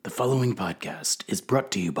following podcast is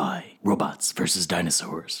brought to you by Robots vs.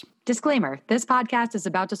 Dinosaurs. Disclaimer, this podcast is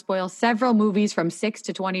about to spoil several movies from 6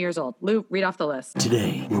 to 20 years old. Lou, read off the list.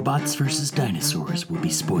 Today, Robots vs. Dinosaurs will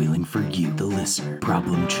be spoiling for you, the listener.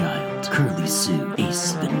 Problem Child, Curly Sue,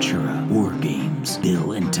 Ace Ventura, War Games,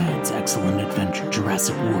 Bill and Ted's Excellent Adventure,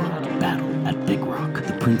 Jurassic World, Battle at Big Rock,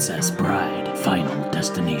 The Princess Bride, Final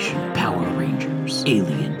Destination, Power Rangers,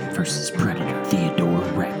 Alien vs. Predator, Theodore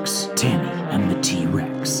Rex, Tammy and the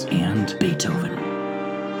T-Rex, and Beethoven.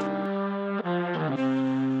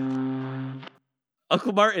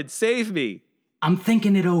 Uncle Martin, save me! I'm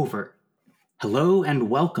thinking it over. Hello and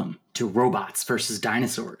welcome to Robots vs.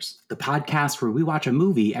 Dinosaurs, the podcast where we watch a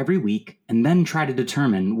movie every week and then try to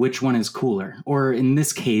determine which one is cooler, or in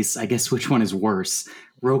this case, I guess which one is worse,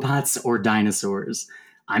 robots or dinosaurs.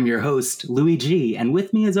 I'm your host, Louis G, and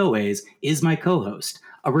with me as always is my co-host,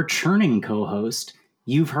 a returning co-host.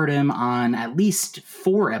 You've heard him on at least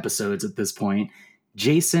 4 episodes at this point,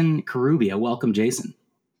 Jason Carubia. Welcome, Jason.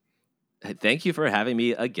 Thank you for having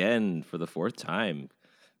me again for the 4th time.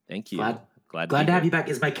 Thank you. Glad to have you back.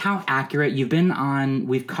 Is my count accurate? You've been on,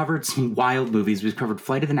 we've covered some wild movies. We've covered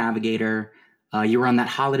Flight of the Navigator. You were on that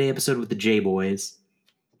holiday episode with the J-Boys.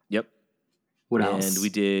 Yep. What else? And we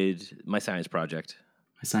did My Science Project.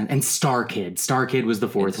 And Star Kid. Star Kid was the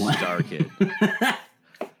 4th one. Star Kid.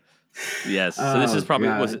 Yes. So this is probably,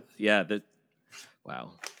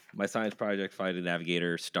 wow. My Science Project, Flight of the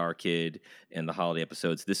Navigator, Star Kid, and the holiday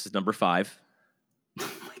episodes. This is number 5.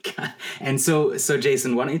 Oh my God. And so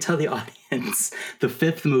Jason, why don't you tell the audience the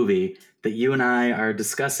 5th movie that you and I are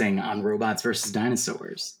discussing on Robots versus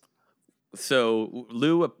Dinosaurs? So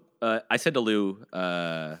Lou, I said to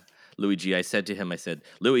Louis G, I said,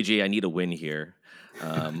 Louis G, I need a win here.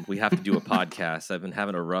 We have to do a podcast. I've been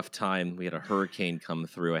having a rough time. We had a hurricane come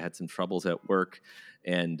through. I had some troubles at work,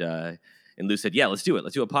 and Lou said, yeah, let's do it.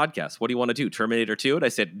 Let's do a podcast. What do you want to do? Terminator 2? And I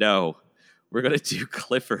said, no, we're going to do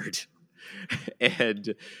Clifford.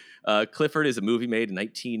 And Clifford is a movie made in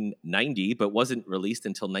 1990, but wasn't released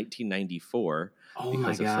until 1994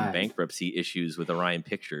 because of some bankruptcy issues with Orion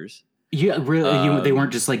Pictures. Yeah, really? They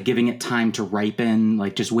weren't just like giving it time to ripen,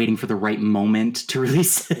 like just waiting for the right moment to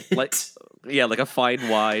release it? Like a fine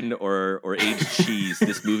wine or aged cheese.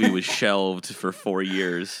 This movie was shelved for 4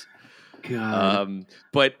 years. God.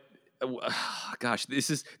 But gosh, this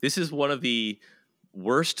is one of the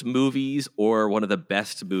worst movies or one of the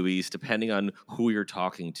best movies, depending on who you're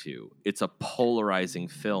talking to. It's a polarizing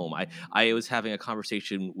film. I was having a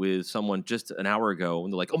conversation with someone just an hour ago,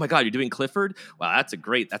 and they're like, "Oh my God, you're doing Clifford? Wow, that's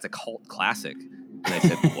a cult classic." And I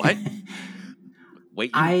said, "What?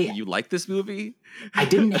 Wait, you like this movie?" I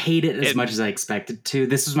didn't hate it as much as I expected to.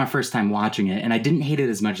 This was my first time watching it, and I didn't hate it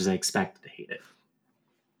as much as I expected to hate it.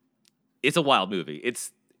 It's a wild movie. It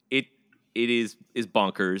is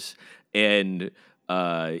bonkers, and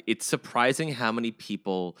it's surprising how many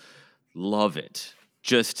people love it.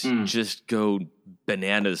 Just go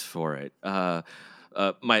bananas for it.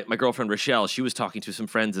 My girlfriend Rochelle, she was talking to some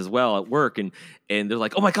friends as well at work, and they're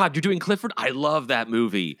like, "Oh my God, you're doing Clifford? I love that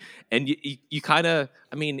movie." And you kind of,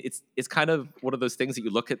 I mean, it's kind of one of those things that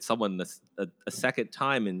you look at someone a second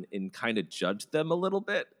time and kind of judge them a little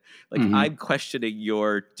bit. Like, I'm questioning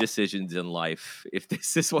your decisions in life if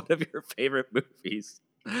this is one of your favorite movies.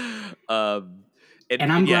 And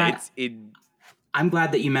I'm glad. I'm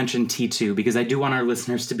glad that you mentioned T2 because I do want our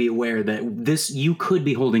listeners to be aware that you could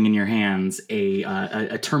be holding in your hands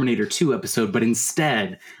a Terminator 2 episode, but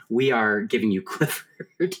instead we are giving you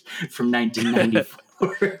Clifford from 1994.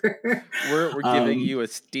 We're giving you a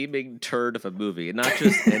steaming turd of a movie, and not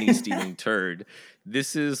just any steaming turd.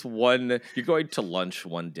 This is one, you're going to lunch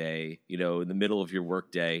one day, in the middle of your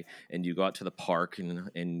work day, and you go out to the park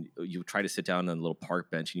and you try to sit down on a little park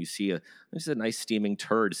bench, and you see there's a nice steaming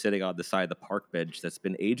turd sitting on the side of the park bench that's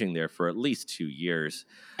been aging there for at least 2 years.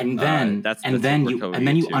 And then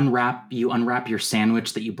you unwrap your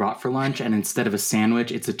sandwich that you brought for lunch, and instead of a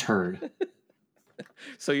sandwich, it's a turd.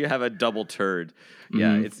 So you have a double turd.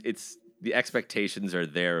 Yeah, it's the expectations are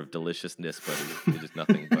there of deliciousness, but it's just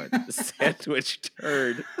nothing but a sandwich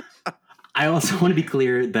turd. I also want to be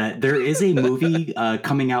clear that there is a movie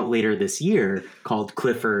coming out later this year called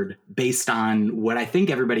Clifford, based on what I think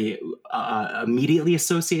everybody immediately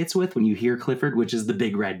associates with when you hear Clifford, which is the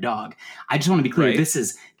big red dog. I just want to be clear. Right.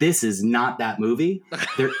 This is not that movie.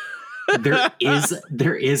 There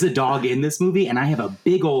is a dog in this movie, and I have a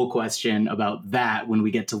big old question about that when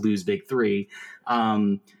we get to Lou's Big 3.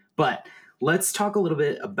 But let's talk a little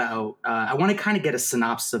bit about, I want to kind of get a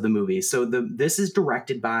synopsis of the movie. So this is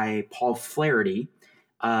directed by Paul Flaherty,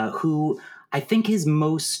 who I think his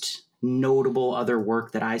most notable other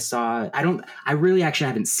work that I saw. I really actually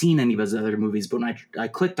haven't seen any of his other movies, but when I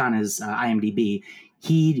clicked on his IMDb,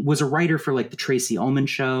 he was a writer for like the Tracy Ullman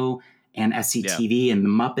Show and SCTV and the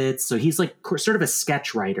Muppets. So he's like sort of a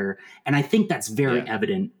sketch writer. And I think that's very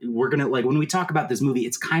evident. We're going to like, when we talk about this movie,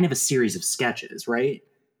 it's kind of a series of sketches, right?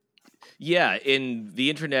 Yeah. And the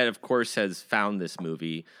internet, of course, has found this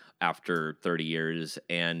movie after 30 years,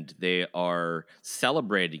 and they are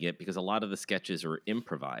celebrating it because a lot of the sketches are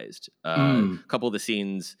improvised. A couple of the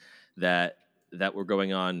scenes that were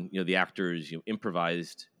going on, the actors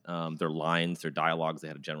improvised their lines, their dialogues. They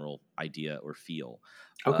had a general idea or feel.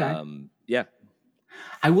 Okay. Yeah.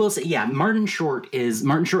 I will say, Martin Short is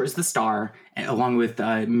the star, along with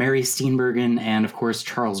Mary Steenburgen and, of course,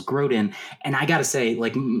 Charles Grodin. And I got to say,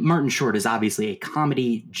 like, Martin Short is obviously a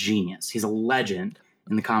comedy genius. He's a legend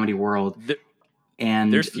in the comedy world.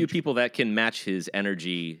 And there's few people that can match his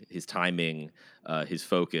energy, his timing, his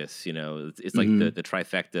focus. It's like the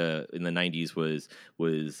trifecta in the 90s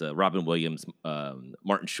was Robin Williams,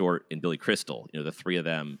 Martin Short, and Billy Crystal. The three of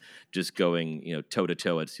them just going toe to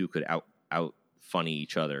toe as who could out funny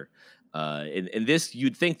each other. And this,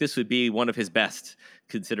 you'd think this would be one of his best,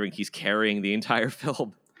 considering he's carrying the entire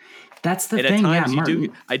film. That's the and thing. At times,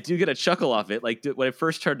 Martin. I do get a chuckle off it. Like when I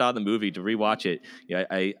first turned on the movie to rewatch it,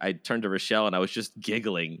 I turned to Rochelle and I was just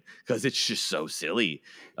giggling because it's just so silly.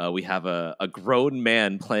 We have a grown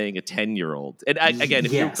man playing a 10-year-old, and again,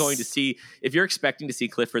 if you're expecting to see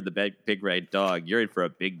Clifford the Big Red Dog, you're in for a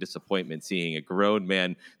big disappointment seeing a grown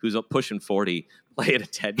man who's pushing 40 playing a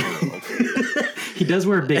 10-year-old. He does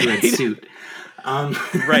wear a big red suit.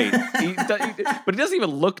 Right, but he doesn't even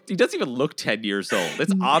look 10 years old.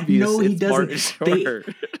 It's obvious. No, he doesn't. Martin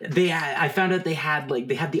Short. I found out they had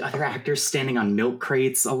the other actors standing on milk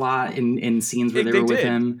crates a lot in scenes where they were with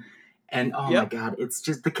him, and my god, it's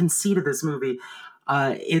just the conceit of this movie.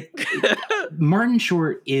 Martin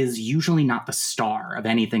Short is usually not the star of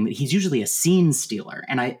anything. He's usually a scene stealer,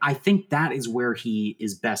 and I think that is where he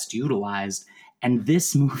is best utilized. And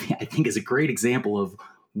this movie, I think, is a great example of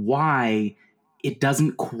why it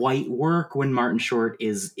doesn't quite work when Martin Short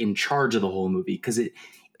is in charge of the whole movie,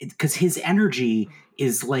 because his energy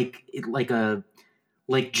is like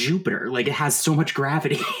Jupiter, like it has so much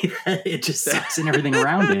gravity that it just sucks in everything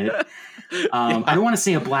around it. I don't want to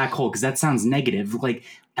say a black hole because that sounds negative. Like,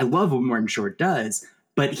 I love what Martin Short does,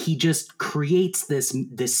 but he just creates this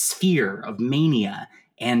sphere of mania,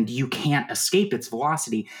 and you can't escape its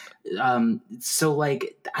velocity. So,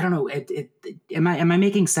 like, I don't know. Am I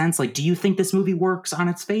making sense? Like, do you think this movie works on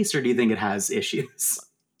its face, or do you think it has issues?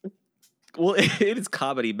 Well, it is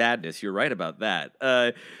comedy madness. You're right about that.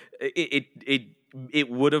 It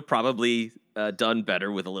would have probably done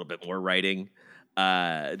better with a little bit more writing.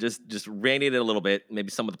 Just reining it a little bit.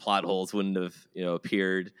 Maybe some of the plot holes wouldn't have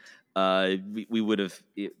appeared. We would have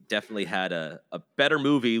definitely had a better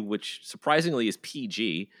movie, which surprisingly is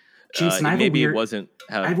PG. Jason, I have a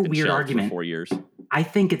weird argument. For 4 years. I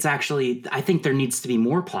think there needs to be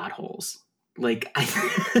more plot holes. Like,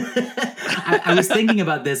 I was thinking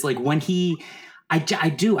about this, like when I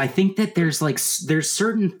think that there's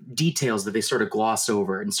certain details that they sort of gloss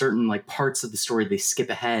over and certain like parts of the story they skip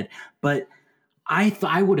ahead. But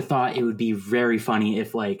I would have thought it would be very funny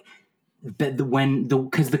if like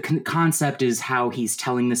because the concept is how he's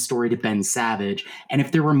telling this story to Ben Savage, and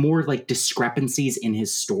if there were more like discrepancies in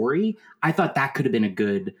his story, I thought that could have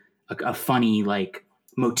been a funny like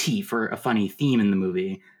motif or a funny theme in the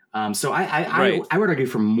movie. So I would argue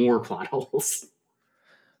for more plot holes.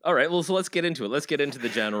 All right, well, so let's get into it. Let's get into the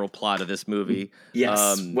general plot of this movie.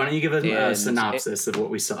 Yes. Why don't you give a synopsis of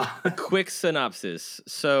what we saw? Quick synopsis.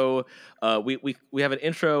 So we have an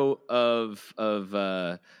intro of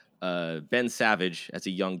Ben Savage as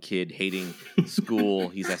a young kid hating school.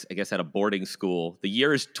 He's, I guess, at a boarding school. The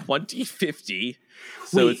year is 2050,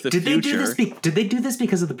 so it's the future. Did they do this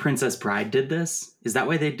because of The Princess Bride did this? Is that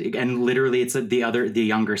why they did? And literally it's the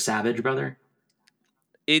younger Savage brother?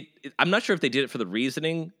 I'm not sure if they did it for the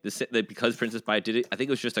reasoning because Princess Bride did it. I think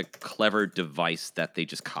it was just a clever device that they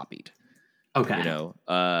just copied. Okay.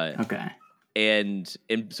 Okay. And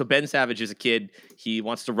so Ben Savage is a kid. He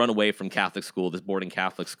wants to run away from Catholic school, this boarding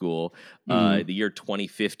Catholic school. The year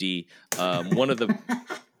 2050. One of the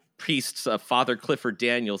priests, Father Clifford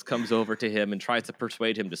Daniels, comes over to him and tries to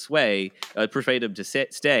persuade him to stay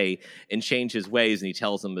and change his ways. And he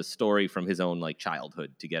tells him a story from his own like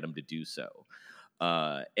childhood to get him to do so.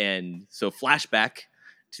 And so flashback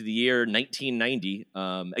to the year 1990.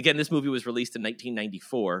 Again, this movie was released in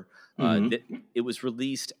 1994. It was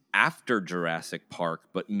released after Jurassic Park,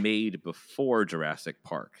 but made before Jurassic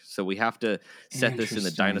Park. So we have to set this in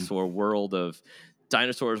the dinosaur world of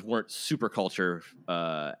dinosaurs weren't super culture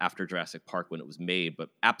after Jurassic Park when it was made, but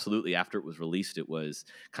absolutely after it was released, it was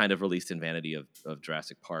kind of released in vanity of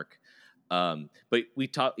Jurassic Park. But we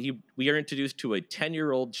are introduced to a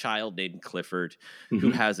 10-year-old child named Clifford who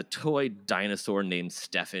has a toy dinosaur named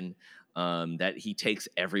Stefan that he takes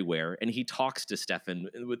everywhere, and he talks to Stefan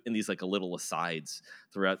in these like a little asides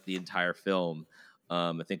throughout the entire film.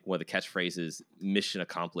 I think one of the catchphrases, "Mission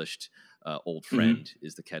accomplished, old friend,"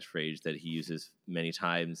 is the catchphrase that he uses many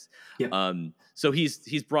times. Yep. So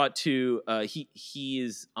he's brought to he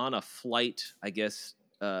is on a flight, I guess,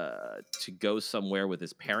 to go somewhere with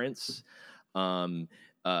his parents.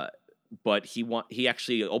 But he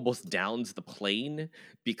actually almost downs the plane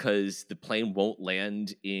because the plane won't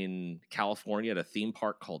land in California at a theme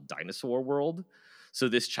park called Dinosaur World. So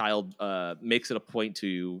this child makes it a point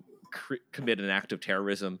to commit an act of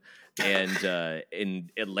terrorism, and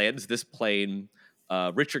it lands this plane.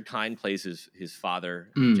 Richard Kind plays his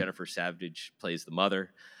father. Jennifer Savage plays the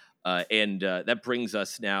mother, and that brings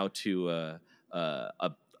us now to a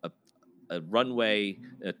runway,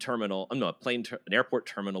 a terminal, an airport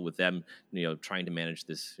terminal with them, trying to manage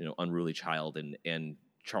this, unruly child, and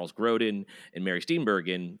Charles Grodin and Mary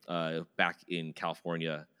Steenburgen back in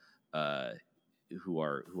California,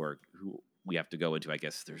 who we have to go into. I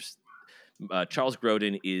guess there's Charles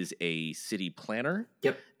Grodin is a city planner.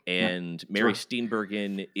 Yep. And Mary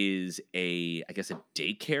Steenburgen is a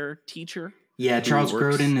daycare teacher. Yeah, Charles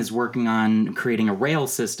Grodin is working on creating a rail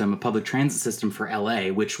system, a public transit system for LA,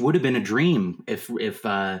 which would have been a dream if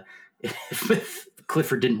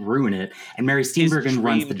Clifford didn't ruin it. And Mary Steenburgen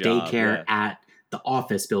runs the daycare at the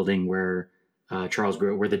office building where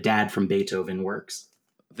where the dad from Beethoven works.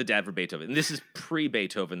 The dad from Beethoven. And this is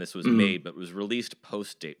pre-Beethoven. This was made, but was released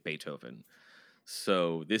post-Beethoven.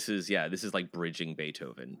 So this is like bridging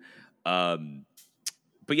Beethoven. But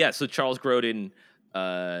yeah, so Charles Grodin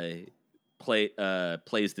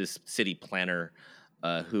plays this city planner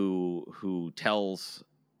who tells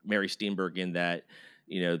Mary Steenburgen that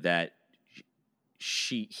that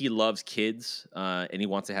he loves kids and he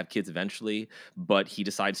wants to have kids eventually, but he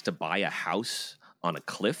decides to buy a house on a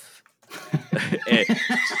cliff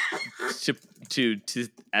to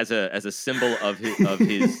as a symbol of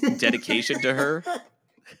his dedication to her.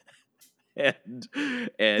 And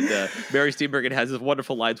Mary Steenburgen has his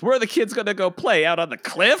wonderful lines, "Where are the kids going to go play? Out on the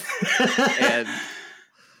cliff?"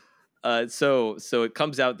 And so it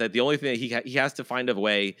comes out that the only thing he has to find a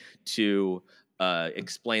way to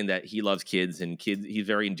explain that he loves kids, and he's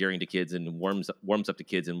very endearing to kids and warms up to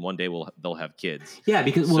kids, and one day they'll have kids. Yeah,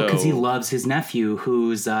 because he loves his nephew,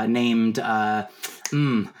 who's named I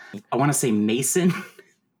want to say Mason.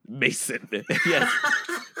 Mason, yes.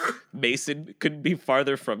 Mason couldn't be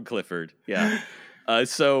farther from Clifford. Yeah.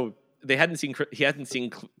 So he hadn't seen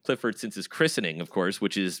Clifford since his christening, of course,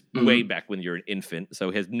 which is way back when you're an infant. So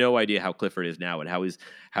he has no idea how Clifford is now and how he's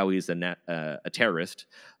a terrorist,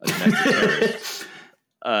 a domestic terrorist.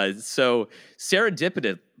 So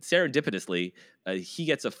serendipitously, he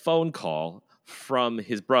gets a phone call from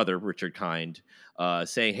his brother Richard Kind,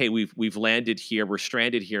 saying, "Hey, we've landed here. We're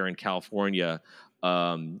stranded here in California.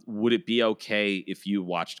 Would it be okay if you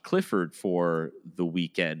watched Clifford for the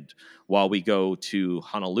weekend while we go to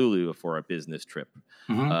Honolulu for a business trip?"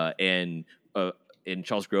 And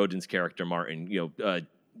Charles Grodin's character Martin,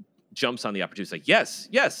 jumps on the opportunity. He's like,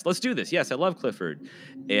 yes, let's do this. Yes, I love Clifford.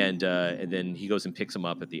 And then he goes and picks him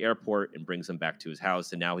up at the airport and brings him back to his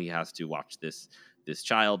house. And now he has to watch this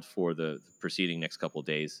child for the preceding next couple of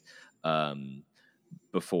days.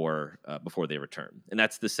 Before they return, and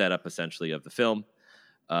that's the setup essentially of the film,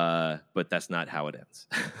 but that's not how it ends.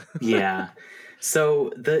 Yeah,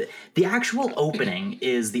 so the actual opening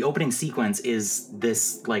sequence is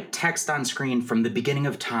this like text on screen: "From the beginning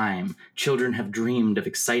of time, children have dreamed of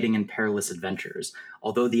exciting and perilous adventures.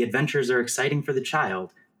 Although the adventures are exciting for the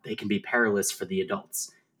child, they can be perilous for the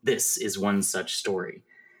adults. This is one such story."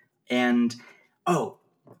 And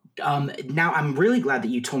now, I'm really glad that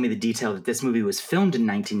you told me the detail that this movie was filmed in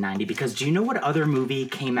 1990, because do you know what other movie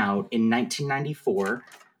came out in 1994?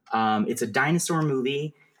 It's a dinosaur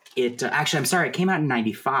movie. It came out in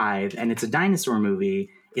 95, and it's a dinosaur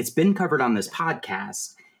movie. It's been covered on this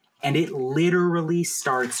podcast, and it literally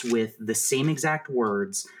starts with the same exact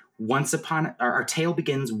words. Our tale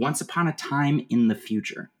begins once upon a time in the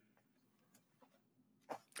future.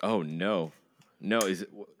 Oh, no. Is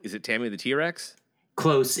it Tammy the T-Rex?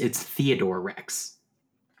 Close. It's Theodore Rex.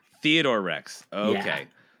 Theodore Rex. Okay.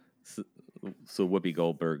 Yeah. So Whoopi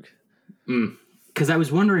Goldberg. Because I was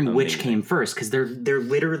wondering which came first, because they're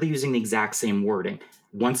literally using the exact same wording.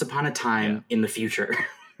 Once upon a time in the future.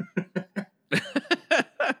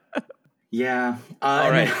 Yeah. All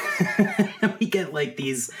right. Then we get like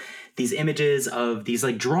these images of these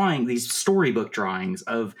like these storybook drawings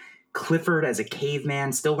of Clifford as a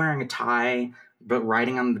caveman, still wearing a tie, but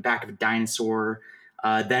riding on the back of a dinosaur.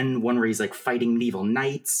 Then one where he's like fighting medieval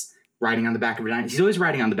knights, riding on the back of a dinosaur. He's always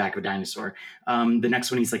riding on the back of a dinosaur. The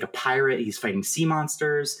next one, he's like a pirate. He's fighting sea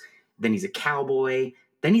monsters. Then he's a cowboy.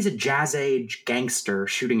 Then he's a jazz age gangster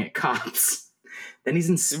shooting at cops. Then he's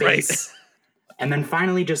in space. Right. And then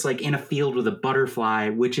finally, just like in a field with a butterfly,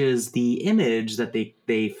 which is the image that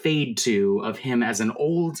they fade to of him as an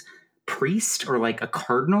old priest or like a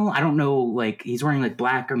cardinal. I don't know, like he's wearing like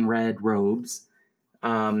black and red robes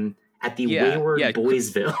at the Wayward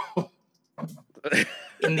Boysville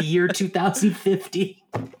in the year 2050.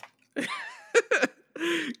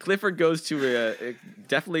 Clifford goes to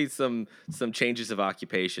definitely some changes of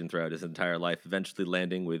occupation throughout his entire life, eventually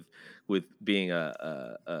landing with being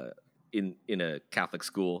in a Catholic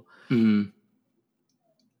school. Mm-hmm.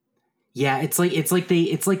 Yeah, it's like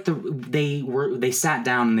they sat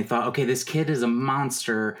down and they thought, okay, this kid is a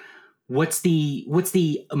monster. What's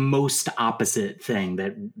the most opposite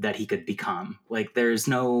thing that he could become? Like, there's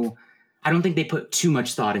no. I don't think they put too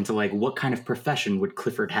much thought into like what kind of profession would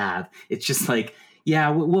Clifford have. It's just like,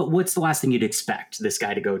 yeah, what's the last thing you'd expect this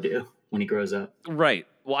guy to go do when he grows up? Right.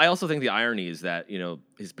 Well, I also think the irony is that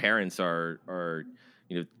his parents are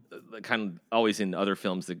kind of always in other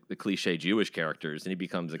films the cliche Jewish characters, and he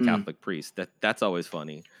becomes a Catholic priest. That's always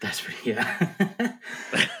funny. That's pretty, yeah.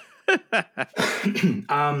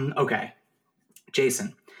 Okay,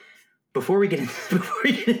 Jason. Before we get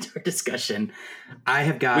into our discussion, I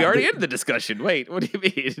have got. We already ended the discussion. Wait, what do you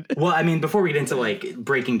mean? Well, I mean, before we get into like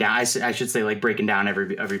breaking down, I should say like breaking down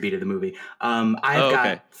every beat of the movie.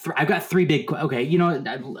 I've got three big. Okay, you know what?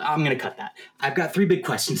 I'm gonna cut that. I've got three big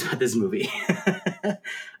questions about this movie.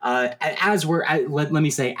 As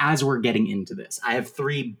we're getting into this, I have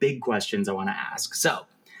three big questions I want to ask. So,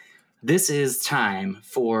 this is time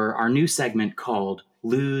for our new segment called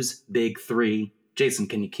Lose Big Three. Jason,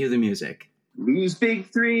 can you cue the music? Lose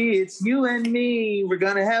Big Three, it's you and me. We're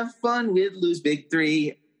gonna have fun with Lose Big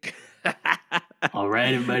Three. All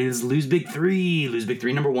right, everybody, this is Lose Big Three. Lose Big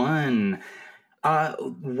Three number one.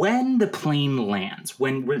 When the plane lands,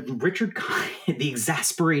 when Richard Kind, the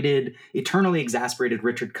eternally exasperated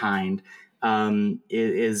Richard Kind,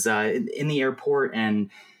 is in the airport, and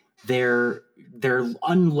they're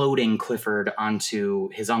unloading Clifford onto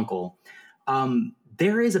his uncle.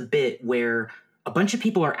 There is a bit where a bunch of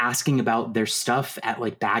people are asking about their stuff at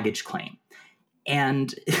like baggage claim,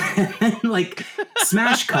 and like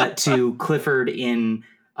smash cut to Clifford in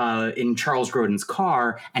Charles Grodin's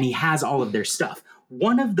car, and he has all of their stuff.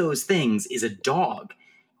 One of those things is a dog,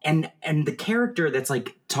 and the character that's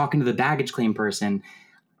like talking to the baggage claim person,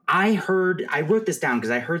 I wrote this down because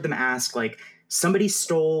I heard them ask like, somebody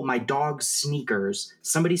stole my dog's sneakers,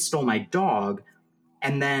 somebody stole my dog,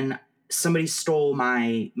 and then somebody stole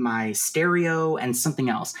my stereo and something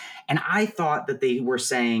else. And I thought that they were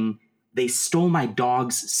saying they stole my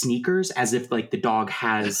dog's sneakers, as if like the dog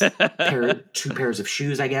has two pairs of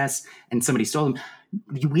shoes, I guess, and somebody stole them.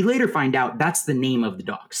 We later find out that's the name of the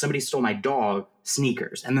dog. Somebody stole my dog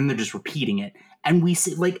sneakers, and then they're just repeating it. And we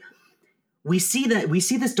see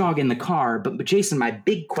this dog in the car, but Jason, my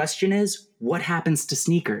big question is, what happens to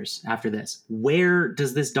Sneakers after this? Where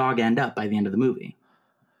does this dog end up by the end of the movie?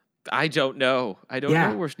 I don't know. I don't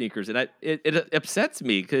know where Sneakers, and it upsets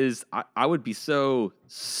me because I would be so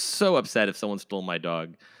upset if someone stole my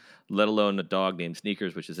dog, let alone a dog named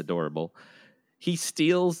Sneakers, which is adorable. He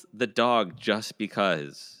steals the dog just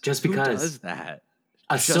because. Just because. Who does that?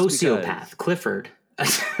 A sociopath, Clifford.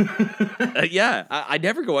 Yeah, I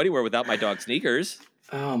never go anywhere without my dog Sneakers.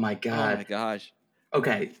 Oh my god! Oh my gosh!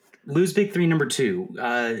 Okay, Lose Big Three number two.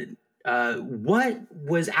 What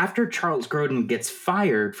was after Charles Grodin gets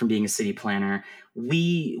fired from being a city planner?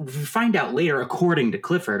 We find out later, according to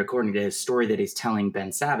Clifford, according to his story that he's telling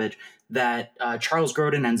Ben Savage, that Charles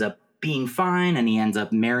Grodin ends up being fine and he ends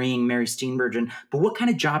up marrying Mary Steenburgen. But what kind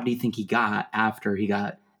of job do you think he got after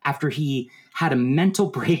he had a mental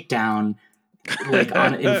breakdown? Like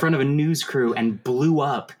in front of a news crew and blew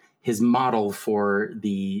up his model for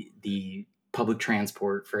the public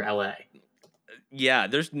transport for LA. Yeah,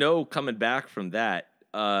 there's no coming back from that.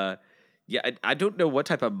 I don't know what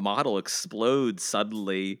type of model explodes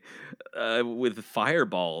suddenly with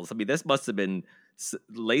fireballs. I mean, this must have been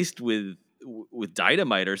laced with with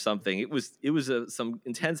dynamite or something. It was some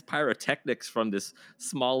intense pyrotechnics from this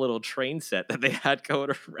small little train set that they had going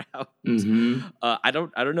around. Mm-hmm. I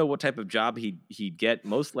don't know what type of job he'd get.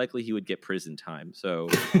 Most likely he would get prison time. So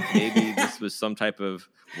maybe this was some type of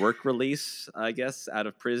work release, I guess, out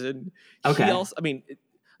of prison. Okay. He also, I mean,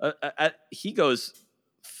 he goes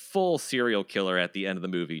full serial killer at the end of the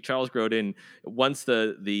movie. Charles Grodin, once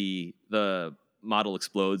the model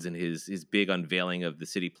explodes and his big unveiling of the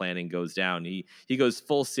city planning goes down, he goes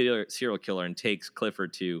full serial killer and takes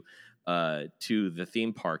Clifford to the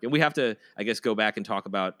theme park. And we have to, I guess, go back and talk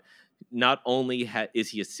about not only is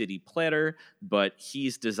he a city planner, but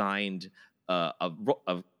he's designed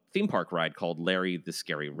a theme park ride called Larry the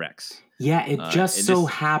Scary Rex. Yeah, it just so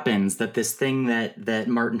happens that this thing that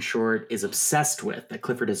Martin Short is obsessed with, that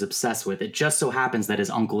Clifford is obsessed with, it just so happens that his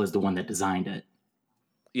uncle is the one that designed it.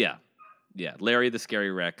 Yeah. Larry the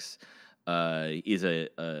Scary Rex is a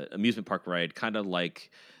amusement park ride, kind of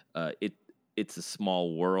like it's a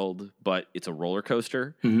Small World, but it's a roller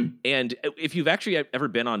coaster. Mm-hmm. And if you've actually ever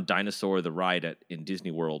been on Dinosaur the ride in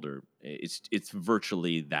Disney World, or it's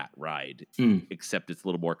virtually that ride, except it's a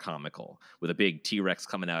little more comical with a big T-Rex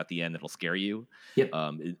coming out at the end that'll scare you. Yep.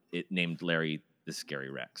 It named Larry the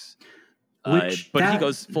Scary Rex. But he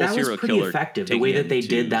goes full serial killer. That was pretty effective. The way that they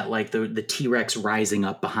did that, like the T-Rex rising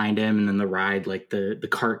up behind him, and then the ride, like the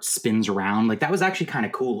cart spins around. Like that was actually kind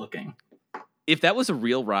of cool looking. If that was a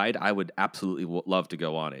real ride, I would absolutely love to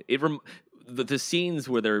go on it. The scenes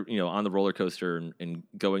where they're on the roller coaster and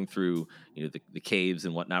going through the caves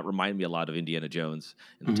and whatnot remind me a lot of Indiana Jones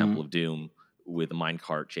and the Temple of Doom with a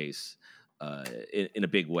minecart chase. In a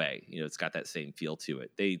big way, it's got that same feel to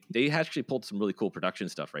it. They actually pulled some really cool production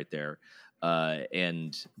stuff right there, but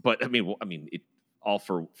I mean, it all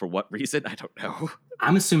for what reason? I don't know.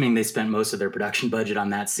 I'm assuming they spent most of their production budget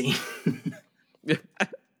on that scene.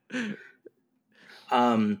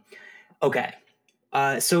 Okay.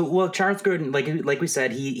 So Charles Grodin, like we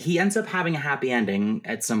said, he ends up having a happy ending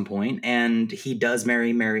at some point, and he does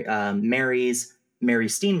marries Mary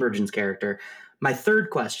Steenburgen's character. My third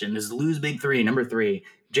question is Lou's Big Three, number 3.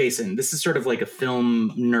 Jason, this is sort of like a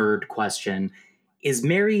film nerd question. Is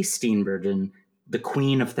Mary Steenburgen the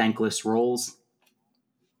queen of thankless roles?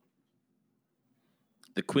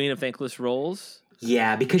 The queen of thankless roles?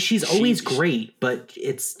 Yeah, because she's always great, but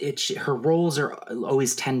her roles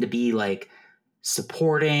always tend to be like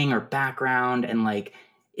supporting or background, and like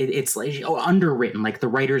it's like underwritten. Like the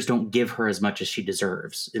writers don't give her as much as she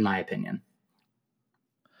deserves, in my opinion.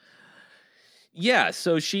 Yeah,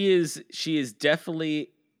 so she is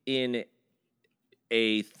definitely in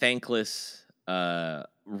a thankless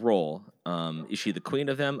role. Is she the queen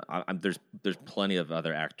of them? There's plenty of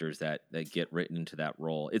other actors that get written into that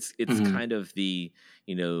role. It's kind of the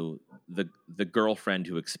the girlfriend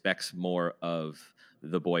who expects more of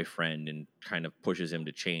the boyfriend and kind of pushes him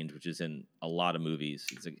to change, which is in a lot of movies.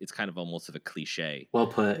 It's kind of almost of a cliche. Well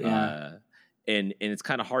put, yeah. And it's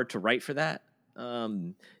kind of hard to write for that.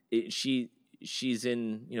 She's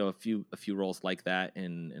in a few roles like that,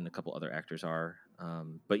 and a couple other actors are.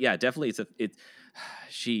 But yeah, definitely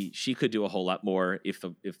she could do a whole lot more if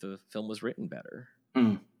the film was written better.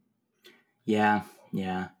 Yeah.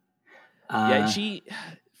 She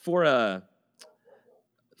for a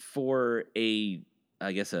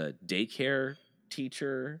I guess a daycare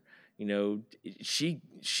teacher, she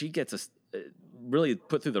gets really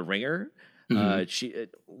put through the ringer.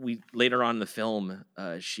 We later on in the film,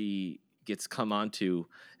 she gets come on to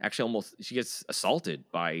she gets assaulted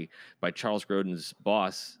by Charles Grodin's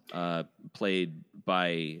boss, played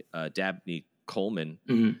by Dabney Coleman.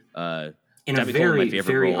 In a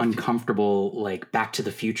very uncomfortable, like Back to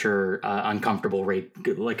the Future, uncomfortable rape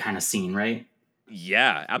like kind of scene, right?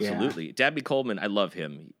 Yeah, absolutely. Yeah. Dabney Coleman, I love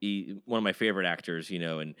him. One of my favorite actors,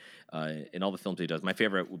 and in all the films he does. My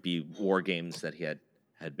favorite would be War Games that he had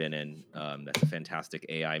been in. That's a fantastic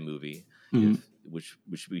AI movie, which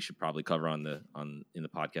we should probably cover in the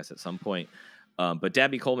podcast at some point. But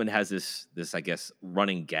Dabney Coleman has this I guess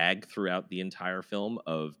running gag throughout the entire film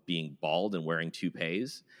of being bald and wearing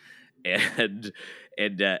toupees. And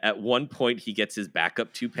at one point he gets his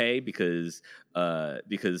backup toupee because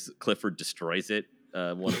Clifford destroys it,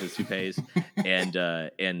 one of his toupees, and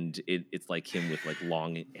it's like him with like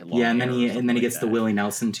long yeah, and then he gets the Willie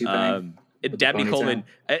Nelson toupee. Dabney Coleman,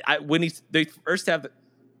 when they first have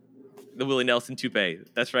the Willie Nelson toupee,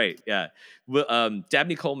 that's right, yeah.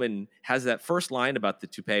 Dabney Coleman has that first line about the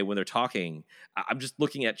toupee when they're talking. I'm just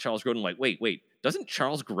looking at Charles Grodin like, wait, doesn't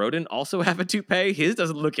Charles Grodin also have a toupee? His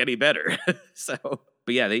doesn't look any better. So,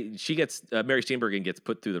 but yeah, Mary Steenburgen gets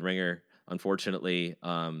put through the ringer unfortunately,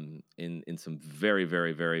 in some very,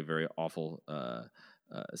 very, very, very awful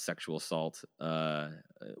sexual assault,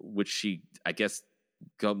 which she, I guess,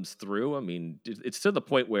 comes through. I mean, it's to the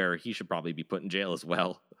point where he should probably be put in jail as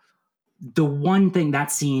well. The one thing,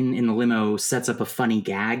 that scene in the limo sets up a funny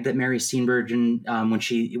gag that Mary Steenburgen,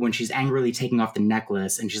 when she's angrily taking off the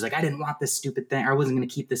necklace and she's like, I didn't want this stupid thing. I wasn't going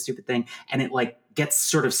to keep this stupid thing. And it like gets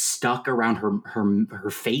sort of stuck around her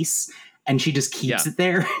face. And she just keeps it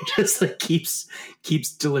there, just like keeps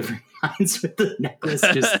delivering lines with the necklace.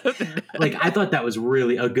 Just like, I thought that was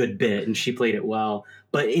really a good bit, and she played it well.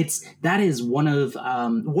 But that is one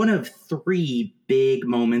of three big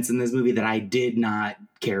moments in this movie that I did not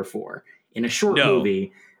care for in a short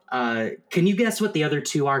movie. Can you guess what the other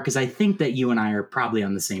two are? Because I think that you and I are probably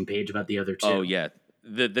on the same page about the other two. Oh yeah,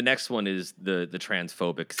 the next one is the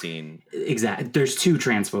transphobic scene. Exactly. There's two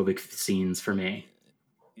transphobic scenes for me.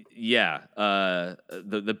 Yeah,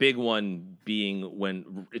 the big one being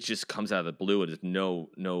when it just comes out of the blue. It is no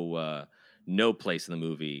place in the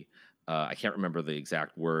movie. I can't remember the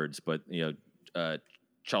exact words, but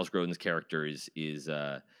Charles Grodin's character is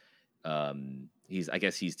I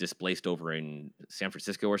guess he's displaced over in San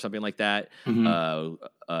Francisco or something like that.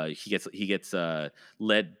 Mm-hmm. He gets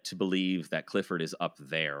led to believe that Clifford is up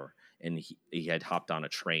there, and he had hopped on a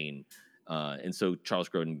train. And so Charles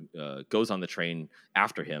Grodin goes on the train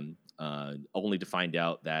after him, only to find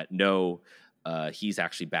out that he's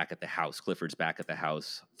actually back at the house. Clifford's back at the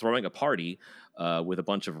house throwing a party with a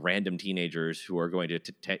bunch of random teenagers who are going to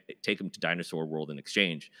take him to Dinosaur World in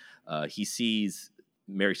exchange. He sees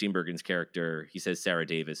Mary Steenburgen's character, he says Sarah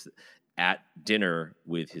Davis, at dinner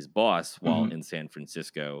with his boss while in San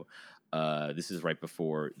Francisco. This is right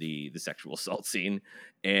before the sexual assault scene.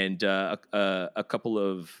 And a couple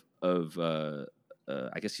of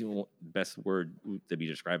I guess best word to be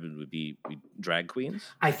described would be drag queens.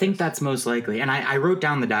 I think that's most likely, and I wrote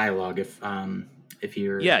down the dialogue. If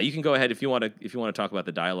you're you can go ahead if you want to talk about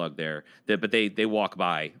the dialogue there. But they walk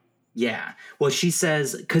by. Yeah, well, she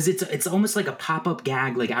says, because it's almost like a pop-up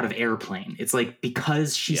gag, like out of Airplane. It's like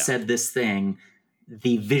because she said this thing,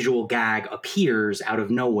 the visual gag appears out of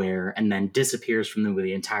nowhere and then disappears from the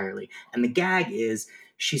movie entirely. And the gag is,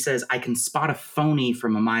 she says, I can spot a phony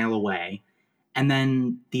from a mile away. And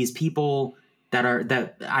then these people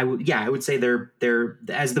I would say they're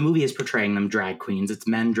as the movie is portraying them, drag queens. It's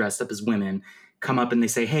men dressed up as women, come up and they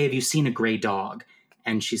say, hey, have you seen a gray dog?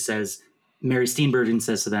 And she says, Mary Steenburgen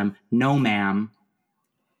says to them, no, ma'am.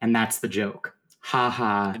 And that's the joke. Ha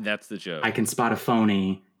ha. And that's the joke. I can spot a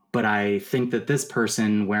phony, but I think that this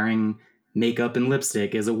person wearing makeup and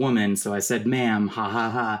lipstick is a woman. So I said, ma'am, ha ha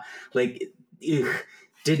ha. Like,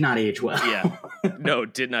 did not age well. Yeah. No,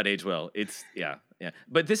 did not age well. It's yeah.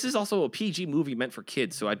 But this is also a PG movie meant for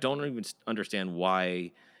kids, so I don't even understand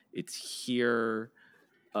why it's here.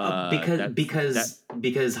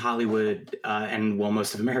 Because Hollywood and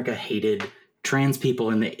most of America hated trans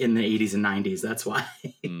people in the 80s and 90s. That's why.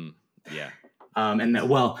 Yeah.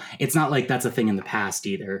 It's not like that's a thing in the past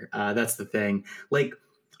either. That's the thing. Like,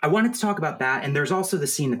 I wanted to talk about that, and there's also the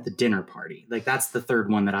scene at the dinner party. Like, that's the third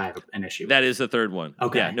one that I have an issue with. That is the third one.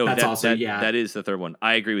 Okay, yeah, no, that is the third one.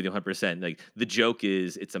 I agree with you 100%. Like, the joke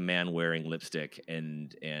is it's a man wearing lipstick,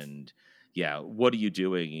 and yeah, what are you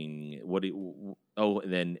doing?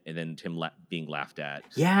 And then him being laughed at.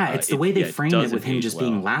 Yeah, it's the way they framed it with him just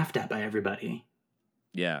being laughed at by everybody.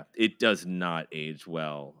 Yeah, it does not age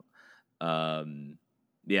well.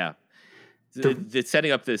 Yeah. The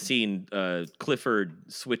setting up the scene,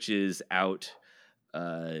 Clifford switches out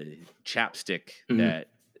chapstick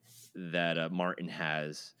that Martin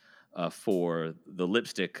has for the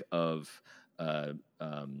lipstick of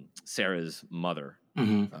Sarah's mother,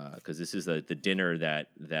 because this is the dinner that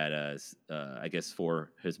I guess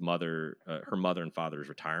for his mother, her mother and father's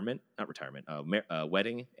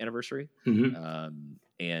wedding anniversary,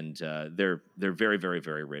 and they're very, very,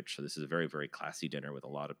 very rich. So this is a very, very classy dinner with a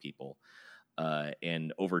lot of people.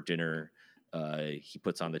 And over dinner, he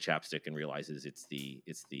puts on the chapstick and realizes it's the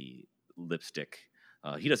lipstick.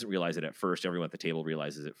 He doesn't realize it at first. Everyone at the table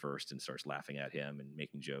realizes it first and starts laughing at him and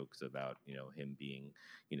making jokes about him being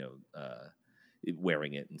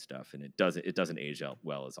wearing it and stuff. And it doesn't age out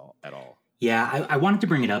well at all. Yeah, I wanted to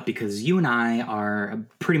bring it up because you and I are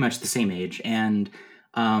pretty much the same age, and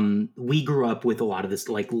we grew up with a lot of this,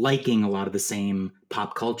 like liking a lot of the same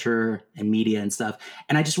pop culture and media and stuff.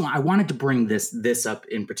 And I wanted to bring this up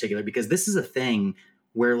in particular because this is a thing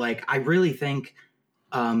where, like, I really think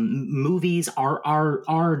movies are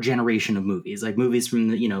our generation of movies, like movies from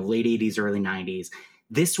the late 80s, early 90s.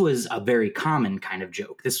 This was a very common kind of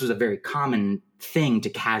joke. This was a very common thing to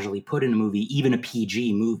casually put in a movie, even a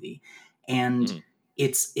PG movie. And Mhm.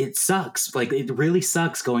 it sucks. Like, it really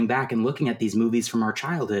sucks going back and looking at these movies from our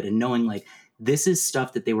childhood and knowing like this is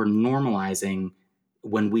stuff that they were normalizing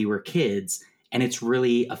when we were kids, and it's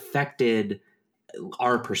really affected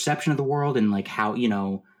our perception of the world and like how,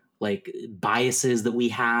 like biases that we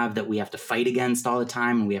have to fight against all the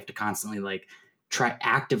time, and we have to constantly like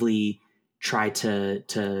actively try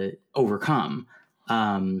to overcome.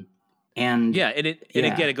 And Yeah, and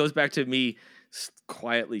yeah. again, it goes back to me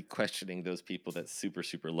quietly questioning those people that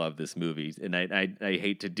super love this movie, and I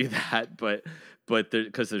hate to do that, but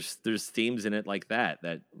because there's themes in it like that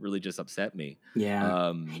really just upset me.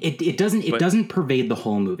 Yeah. It doesn't pervade the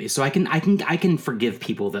whole movie. So I can forgive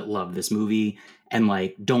people that love this movie and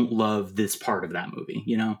like don't love this part of that movie,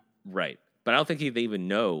 Right. But I don't think they even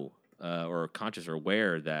know or are conscious or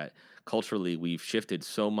aware that culturally we've shifted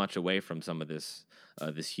so much away from some of this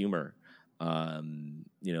humor.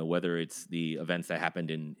 Whether it's the events that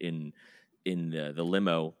happened in the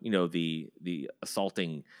limo, the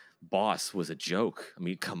assaulting boss was a joke. I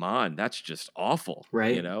mean, come on, that's just awful,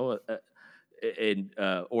 Right. and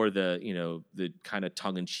or the kind of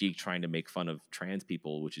tongue in cheek trying to make fun of trans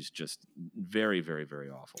people, which is just very very very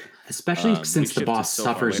awful. Especially since We've the boss shifted so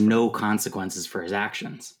far suffers away from no it. consequences for his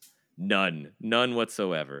actions. None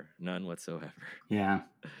whatsoever. Yeah.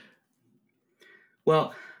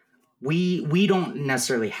 Well, we don't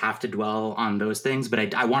necessarily have to dwell on those things,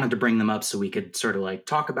 but I wanted to bring them up so we could sort of like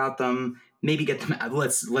talk about them, maybe get them,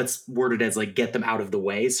 let's word it as like get them out of the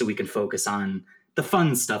way so we can focus on the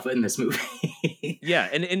fun stuff in this movie. Yeah,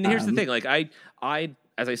 and here's the thing, like I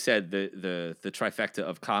as I said, the trifecta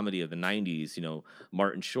of comedy of the '90s,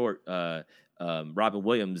 Martin Short, Robin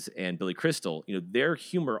Williams, and Billy Crystal, their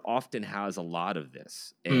humor often has a lot of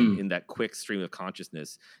this, and in that quick stream of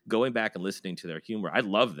consciousness, going back and listening to their humor, I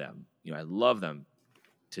love them. I love them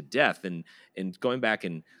to death, and going back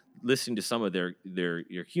and listening to some of their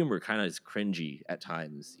humor kind of is cringy at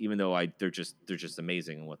times, even though they're just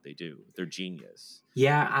amazing in what they do. They're genius.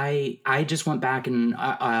 Yeah, I just went back and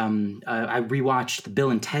I rewatched the Bill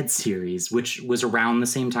and Ted series, which was around the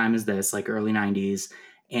same time as this, like early '90s.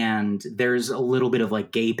 And there's a little bit of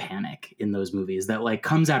like gay panic in those movies that like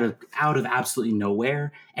comes out of absolutely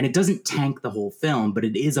nowhere, and it doesn't tank the whole film, but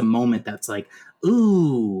it is a moment that's like,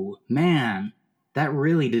 ooh, man, that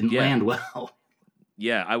really didn't land well.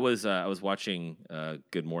 Yeah, I was watching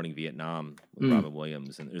Good Morning Vietnam with Robin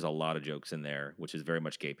Williams, and there's a lot of jokes in there, which is very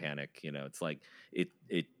much gay panic. It's like it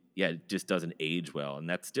just doesn't age well, and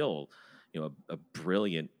that's still a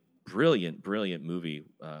brilliant movie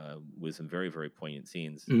with some very very poignant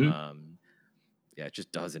scenes. Yeah, it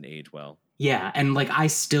just doesn't age well. Yeah, and like I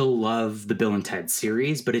still love the Bill and Ted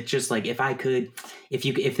series, but it's just like if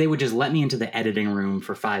they would just let me into the editing room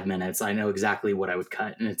for 5 minutes, I know exactly what I would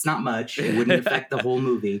cut, and it's not much. It wouldn't affect the whole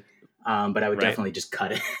movie, but I would definitely just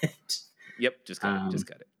cut it. Yep, just cut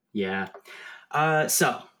it. Yeah.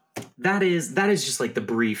 So that is just like the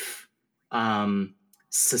brief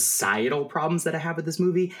societal problems that I have with this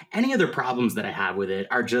movie. Any other problems that I have with it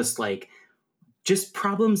are just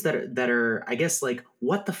problems that are I guess like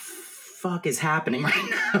what the fuck is happening right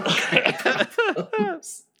now.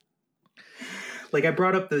 Like I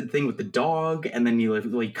brought up the thing with the dog, and then you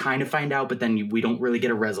like kind of find out, but then we don't really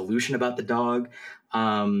get a resolution about the dog,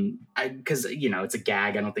 because it's a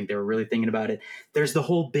gag. I don't think they were really thinking about it. There's the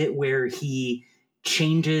whole bit where he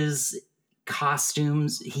changes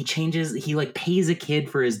costumes. He like pays a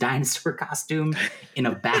kid for his dinosaur costume in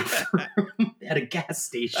a bathroom at a gas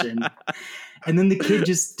station. And then the kid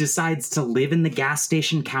just decides to live in the gas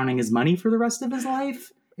station counting his money for the rest of his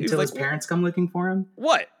life until his parents come looking for him.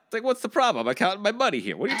 What? It's like, what's the problem? I'm counting my money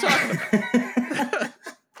here. What are you talking about?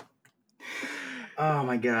 Oh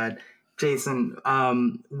my God. Jason,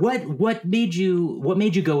 what made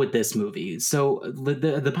you go with this movie? So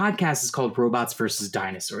the podcast is called Robots versus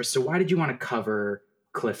Dinosaurs. So why did you want to cover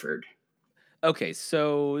Clifford? Okay,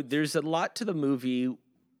 so there's a lot to the movie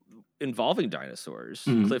involving dinosaurs.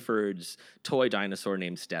 Clifford's toy dinosaur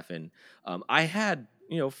named Stefan. I had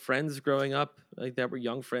friends growing up like that were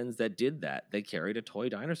young friends that did that. They carried a toy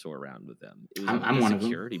dinosaur around with them. It was I'm one of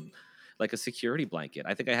them. Like a security blanket.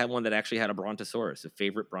 I think I had one that actually had a brontosaurus, a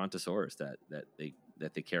favorite brontosaurus that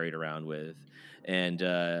they carried around with, and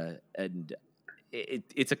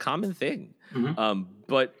it's a common thing.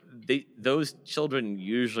 But those children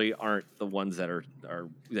usually aren't the ones that are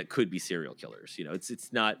that could be serial killers.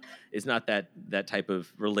 It's not that type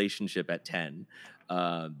of relationship at 10.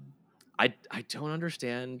 I don't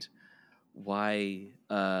understand why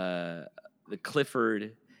the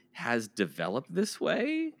Clifford has developed this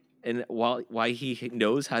way. and why he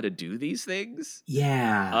knows how to do these things.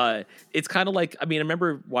 Yeah. It's kind of like, I mean, I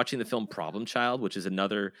remember watching the film Problem Child, which is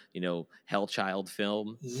another, Hell Child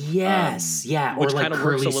film. Yes. Yeah. Which Or like kind of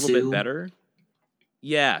works Curly a little Sue. bit better.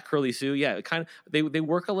 Yeah, Curly Sue. Yeah, it kind of they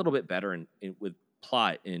work a little bit better in with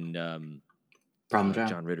plot in Problem Child.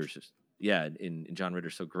 John Ritter's. Yeah, in John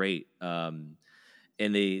Ritter's so great. And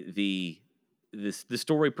the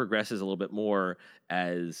story progresses a little bit more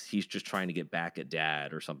as he's just trying to get back at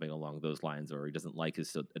dad or something along those lines, or he doesn't like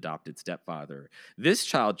his adopted stepfather. This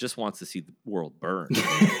child just wants to see the world burn.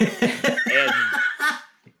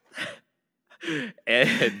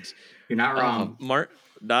 and You're not wrong.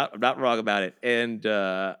 Not wrong about it. And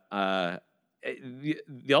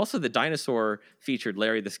also the dinosaur featured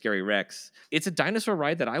Larry the Scary Rex. It's a dinosaur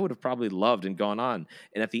ride that I would have probably loved and gone on.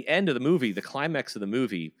 And at the end of the movie, the climax of the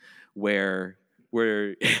movie, where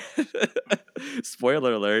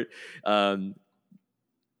spoiler alert,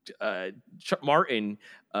 Martin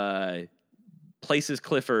places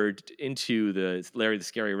Clifford into the Larry the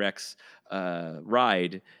Scary Rex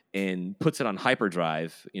ride and puts it on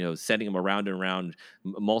hyperdrive, sending him around and around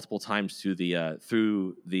multiple times through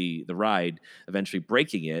the ride, eventually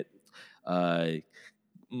breaking it.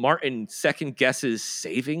 Martin second guesses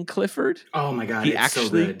saving Clifford. Oh my God. He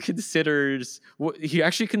actually considers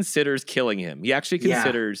killing him. He actually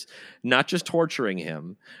considers not just torturing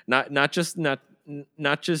him, not just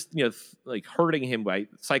like hurting him by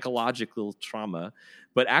psychological trauma,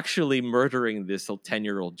 but actually murdering this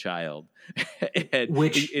 10-year-old child. And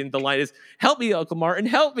the line is, "Help me, Uncle Martin,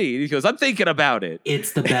 help me." He goes, "I'm thinking about it."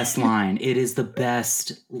 It's the best line. It is the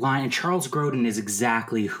best line. And Charles Grodin is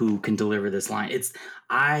exactly who can deliver this line.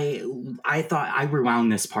 I thought I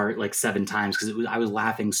rewound this part like 7 times because I was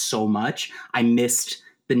laughing so much. I missed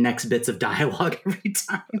the next bits of dialogue every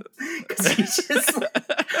time because he's just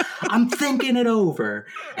I'm thinking it over,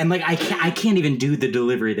 and like I can't even do the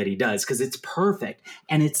delivery that he does because it's perfect.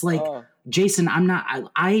 And it's like, Jason,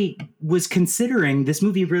 I was considering, this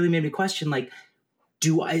movie really made me question, like,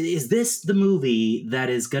 is this the movie that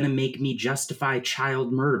is going to make me justify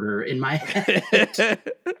child murder in my head?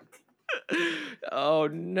 Oh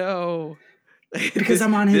no. Because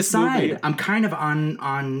I'm on his side. I'm kind of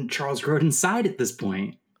on Charles Grodin's side at this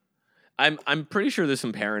point. I'm pretty sure there's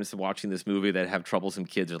some parents watching this movie that have troublesome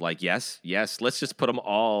kids are like, yes, let's just put them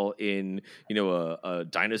all in, a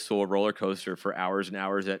dinosaur roller coaster for hours and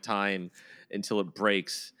hours at a time until it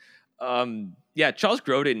breaks. Charles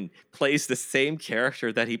Grodin plays the same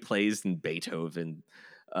character that he plays in Beethoven.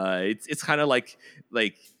 It's kind of like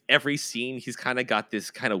every scene he's kind of got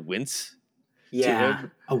this kind of wince. Yeah,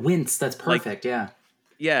 a wince. That's perfect. Yeah,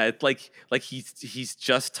 it's like he's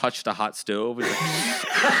just touched a hot stove. And like,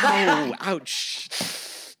 oh, ouch!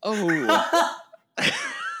 Oh.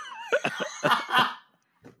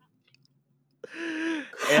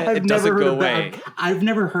 I've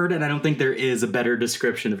never heard, and I don't think there is a better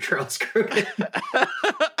description of Charles Grodin.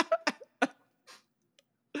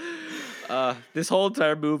 This whole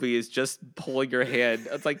entire movie is just pulling your hand.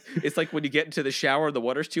 It's like when you get into the shower and the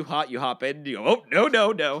water's too hot, you hop in and you go, oh,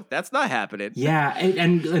 no, that's not happening. Yeah,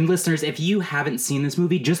 and listeners, if you haven't seen this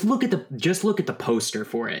movie, just look at the poster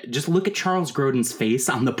for it. Just look at Charles Grodin's face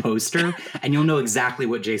on the poster, and you'll know exactly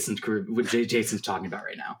what Jason's talking about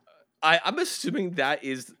right now. I'm assuming that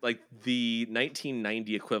is like the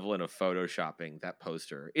 1990 equivalent of photoshopping that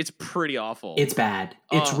poster. It's pretty awful. It's bad.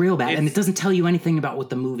 It's real bad. And it doesn't tell you anything about what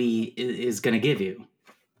the movie is going to give you.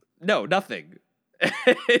 No, nothing.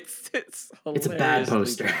 It's a bad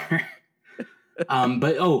poster.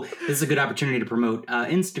 But this is a good opportunity to promote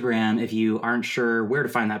Instagram. If you aren't sure where to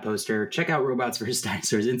find that poster, check out Robots vs.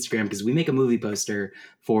 Dinosaurs Instagram, because we make a movie poster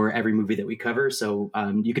for every movie that we cover. So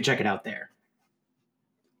you can check it out there.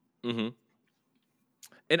 Mm-hmm.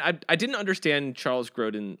 And I didn't understand Charles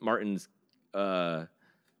Grodin Martin's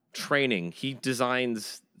training. He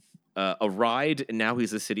designs a ride, and now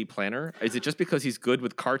he's a city planner. Is it just because he's good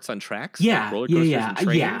with carts on tracks? Yeah, like roller coasters and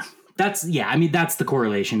trains? That's the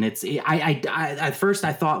correlation. I at first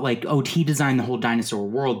I thought like, oh, he designed the whole dinosaur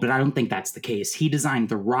world, but I don't think that's the case. He designed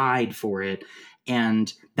the ride for it,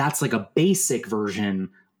 and that's like a basic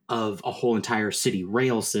version of a whole entire city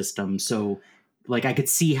rail system. So like I could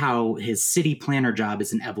see how his city planner job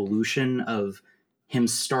is an evolution of him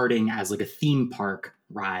starting as like a theme park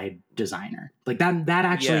ride designer. Like that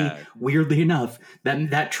actually, Yeah. weirdly enough,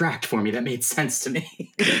 that tracked for me. That made sense to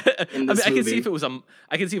me. In this I can see movie. if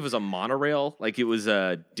it was a monorail, like it was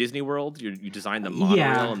Disney World. You designed the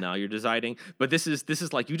monorail, and now you're designing. But this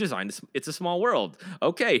is like you designed. It's a Small World.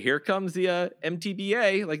 Okay, here comes the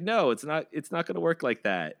MTBA. Like, no, it's not. It's not going to work like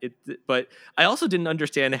that. But I also didn't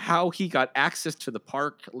understand how he got access to the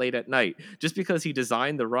park late at night. Just because he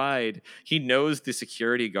designed the ride, he knows the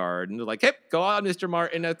security guard, and they're like, "Hey, go on, Mr.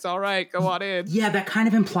 Martin. That's all right. Go on in." Yeah, that kind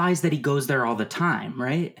of implies that he goes there all the time,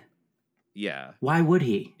 right? Yeah. Why would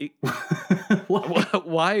he? Why?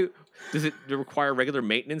 Why does it require regular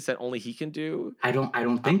maintenance that only he can do? I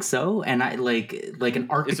don't think so. And I like an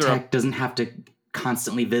architect doesn't have to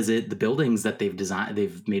constantly visit the buildings that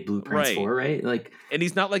they've made blueprints Right. for, right? Like, And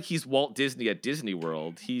he's not like he's Walt Disney at Disney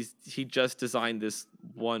World. He just designed this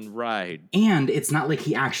one ride. and it's not like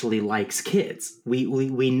he actually likes kids. We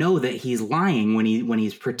know that he's lying when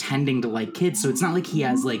he's pretending to like kids. So it's not like he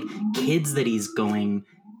has like kids that he's going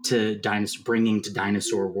to bringing to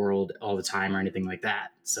Dinosaur World all the time or anything like that.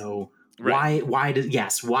 So Right. why does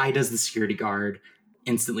the security guard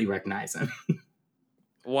instantly recognize him?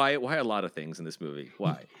 Why a lot of things in this movie?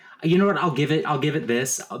 Why? You know what? I'll give it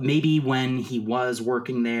this. Maybe when he was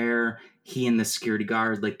working there, he and the security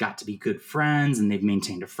guard like got to be good friends and they've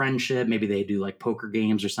maintained a friendship. Maybe they do like poker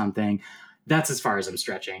games or something. That's as far as I'm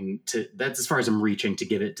reaching to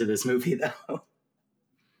give it to this movie though.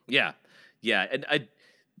 Yeah. Yeah. And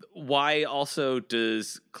why also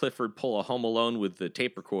does Clifford pull a Home Alone with the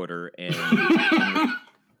tape recorder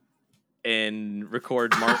and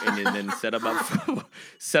record Martin and then set him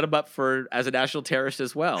up for as a national terrorist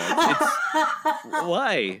as well? It's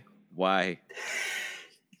why?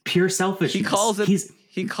 Pure selfishness.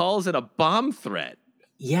 He calls it a bomb threat.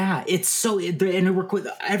 Yeah, it's so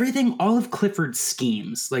everything, all of Clifford's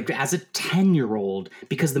schemes, like as a 10-year-old,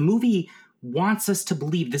 because the movie wants us to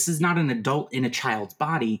believe this is not an adult in a child's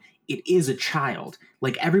body. It is a child.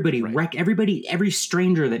 Like everybody, every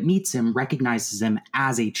stranger that meets him recognizes him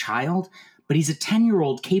as a child, but he's a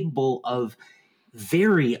 10-year-old capable of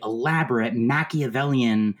very elaborate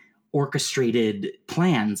Machiavellian orchestrated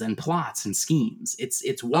plans and plots and schemes.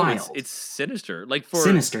 It's wild. It's sinister. Like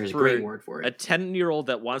sinister is a great word for it. A 10-year-old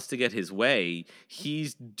that wants to get his way,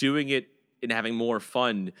 he's doing it and having more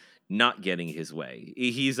fun not getting his way.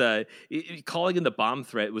 He's calling in the bomb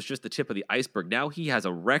threat was just the tip of the iceberg. Now he has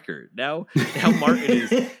a record. Now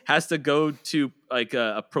Martin has to go to like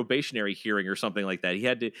a probationary hearing or something like that. He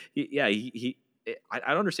had to. I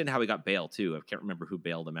don't understand how he got bail too. I can't remember who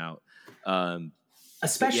bailed him out.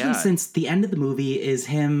 Especially since the end of the movie is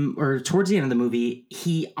him, or towards the end of the movie,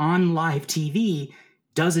 he on live TV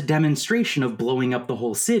does a demonstration of blowing up the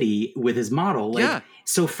whole city with his model.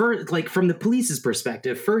 So from the police's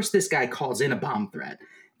perspective, first this guy calls in a bomb threat.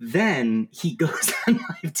 Then he goes on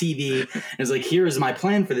live TV and is like, here is my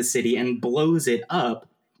plan for the city, and blows it up.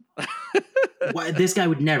 This guy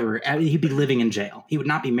would never, he'd be living in jail. He would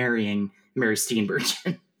not be marrying Mary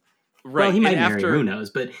Steenburgen. Right. Well, he might marry her, who knows,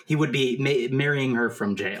 but he would be marrying her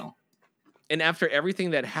from jail. And after everything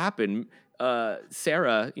that happened,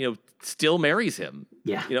 Sarah, still marries him.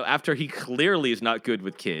 Yeah. After he clearly is not good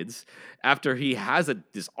with kids, after he has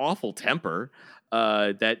this awful temper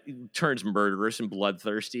that turns murderous and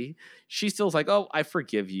bloodthirsty, she still's like, "Oh, I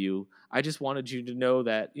forgive you. I just wanted you to know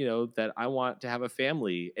that, that I want to have a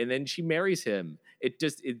family." And then she marries him. It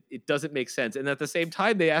doesn't make sense. And at the same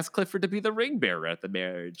time, they ask Clifford to be the ring bearer at the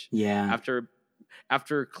marriage. Yeah.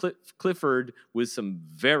 After Clifford with some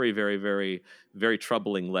very, very, very, very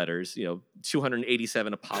troubling letters,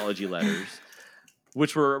 287 apology letters,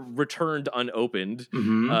 which were returned unopened.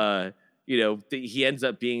 Mm-hmm. He ends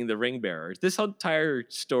up being the ring bearer. This entire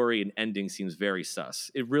story and ending seems very sus.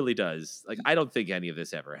 It really does. Like, I don't think any of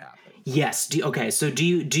this ever happened. Yes. Do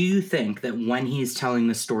you think that when he's telling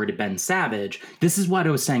the story to Ben Savage, this is what I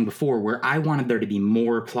was saying before, where I wanted there to be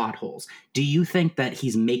more plot holes. Do you think that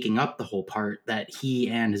he's making up the whole part that he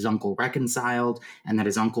and his uncle reconciled and that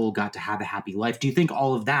his uncle got to have a happy life? Do you think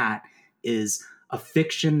all of that is a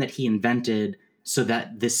fiction that he invented so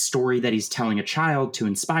that this story that he's telling a child to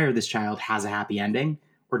inspire this child has a happy ending?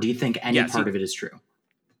 Or do you think any part of it is true?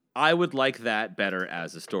 I would like that better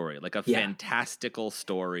as a story, like a fantastical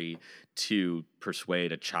story to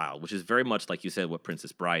persuade a child, which is very much, like you said, what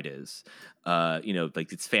Princess Bride is.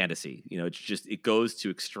 Like it's fantasy. It's just, it goes to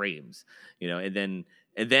extremes. And then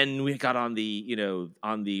And then we got on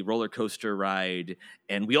the roller coaster ride,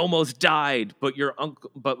 and we almost died. But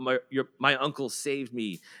my uncle saved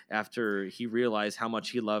me after he realized how much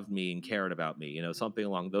he loved me and cared about me. Something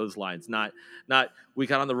along those lines. Not we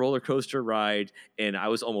got on the roller coaster ride, and I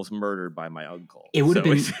was almost murdered by my uncle. It would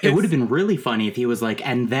have been really funny if he was like,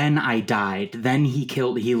 and then I died. Then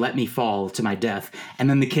he let me fall to my death, and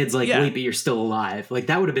then the kid's like, wait, but you're still alive. Like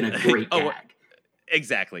that would have been a great gag.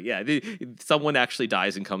 Exactly. Yeah. Someone actually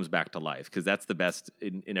dies and comes back to life, because that's the best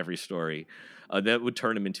in every story. That would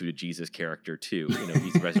turn him into a Jesus character too.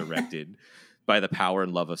 He's resurrected by the power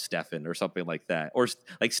and love of Stefan or something like that. Or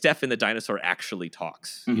like Stefan the dinosaur actually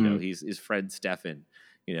talks. Mm-hmm. He's his friend Stefan.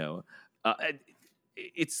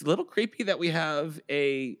 It's a little creepy that we have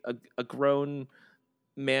a grown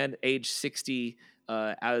man age 60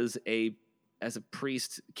 as a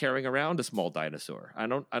priest carrying around a small dinosaur. I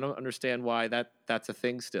don't understand why that's a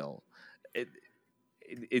thing still. It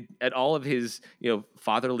at all of his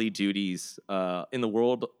fatherly duties in the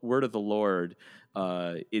word of the Lord,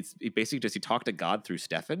 it basically just he talked to God through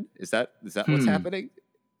Stefan. Is that what's happening?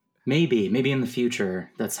 Maybe in the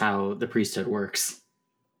future that's how the priesthood works.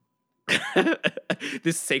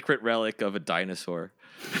 This sacred relic of a dinosaur.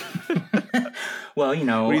 Well,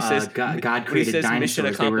 God created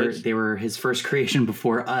dinosaurs. They were his first creation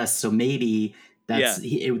before us. So maybe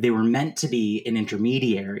they were meant to be an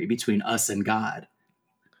intermediary between us and God.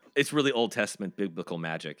 It's really Old Testament biblical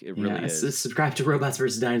magic. It really is. Subscribe to Robots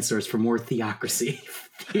vs. Dinosaurs for more theocracy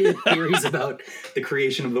theories about the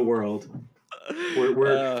creation of the world.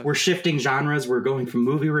 We're shifting genres. We're going from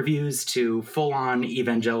movie reviews to full-on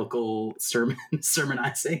evangelical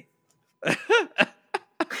sermonizing.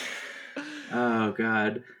 Oh,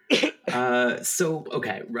 God.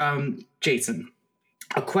 Jason,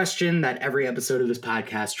 a question that every episode of this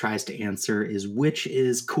podcast tries to answer is, which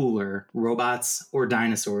is cooler, robots or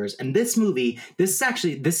dinosaurs? And this movie, this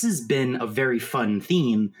has been a very fun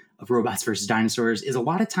theme of Robots versus Dinosaurs, is a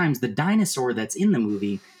lot of times the dinosaur that's in the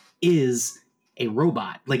movie is a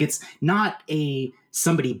robot. Like, it's not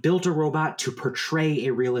somebody built a robot to portray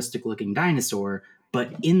a realistic looking dinosaur,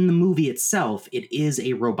 but in the movie itself, it is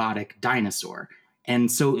a robotic dinosaur. And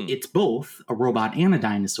so it's both a robot and a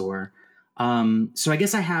dinosaur. So I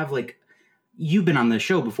guess I have, you've been on the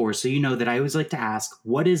show before, so you know that I always like to ask,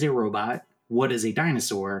 what is a robot? What is a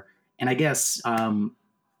dinosaur? And I guess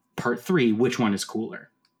part 3, which one is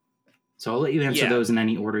cooler? So I'll let you answer those in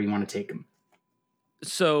any order you want to take them.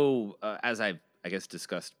 So as I guess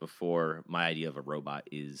discussed before, my idea of a robot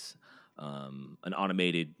is an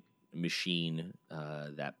automated machine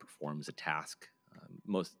that performs a task,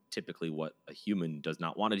 most typically what a human does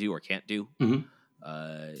not want to do or can't do. Mm-hmm.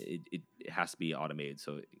 It has to be automated,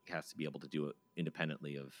 so it has to be able to do it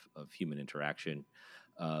independently of human interaction.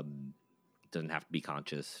 Doesn't have to be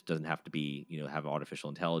conscious, doesn't have to be have artificial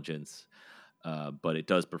intelligence, but it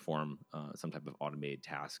does perform some type of automated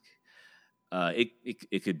task.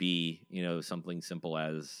 It could be something simple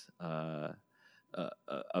as a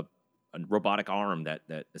robotic arm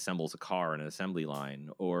that assembles a car in an assembly line,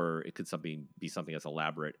 or it could be something as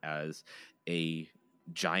elaborate as a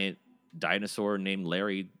giant dinosaur named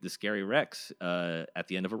Larry the Scary Rex at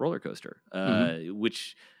the end of a roller coaster,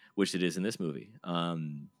 which it is in this movie.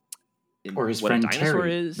 Or his friend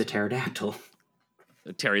Terry, the pterodactyl.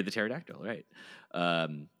 Terry the pterodactyl, right?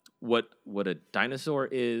 What a dinosaur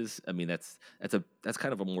is, I mean, that's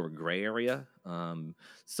kind of a more gray area.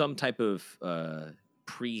 Some type of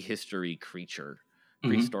prehistoric creature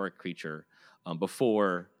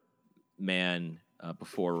before man,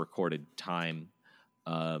 before recorded time,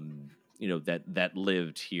 that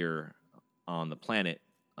lived here on the planet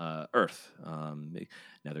Earth.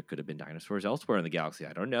 Now there could have been dinosaurs elsewhere in the galaxy.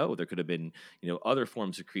 I don't know. There could have been other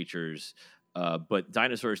forms of creatures. But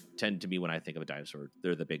dinosaurs tend to be, when I think of a dinosaur,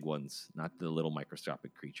 they're the big ones, not the little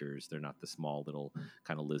microscopic creatures. They're not the small little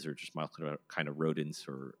kind of lizards or small kind of rodents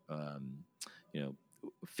or,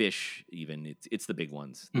 fish even. It's the big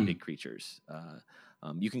ones, the big creatures.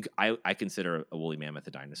 I consider a woolly mammoth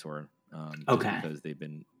a dinosaur. Because they've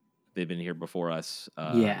been here before us.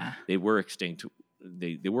 They were extinct.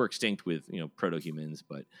 They were extinct with proto-humans,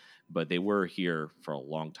 but they were here for a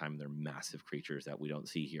long time. They're massive creatures that we don't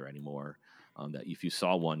see here anymore. That if you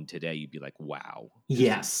saw one today, you'd be like, "Wow!"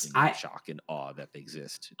 Yes, shock and awe that they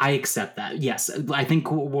exist. I accept that. Yes, I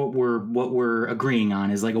think what we're agreeing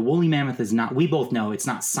on is, like, a woolly mammoth is not. We both know it's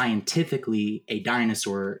not scientifically a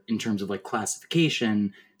dinosaur in terms of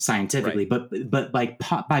classification scientifically, right. but by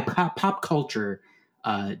pop culture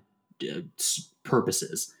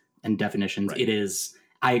purposes and definitions, right. It is.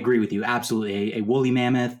 I agree with you absolutely. A woolly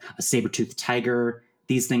mammoth, a saber-toothed tiger.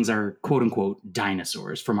 these things are quote unquote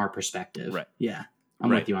dinosaurs from our perspective. Right. Yeah. I'm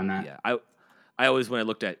with you on that. Yeah. I always, when I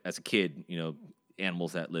looked at as a kid,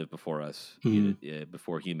 animals that lived before us,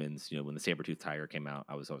 before humans, when the saber-toothed tiger came out,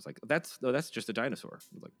 I was always like, that's just a dinosaur. I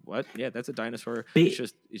was like, what? Yeah, that's a dinosaur. It's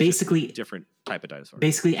just a different type of dinosaur.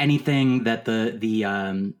 Basically anything that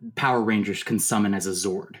the Power Rangers can summon as a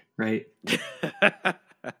Zord, right?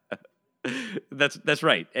 That's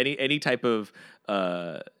right. Any type of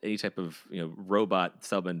robot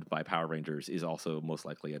summoned by Power Rangers is also most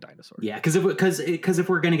likely a dinosaur. Yeah, because if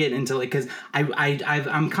we're gonna get into because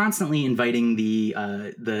I'm constantly inviting the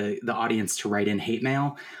audience to write in hate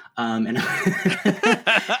mail, and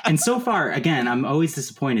and so far again I'm always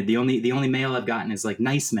disappointed. The only mail I've gotten is like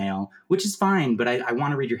nice mail, which is fine, but I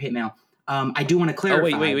want to read your hate mail. I do want to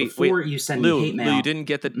clarify before you send me hate mail. Lou, you didn't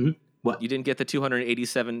get the. Mm-hmm. What? You didn't get the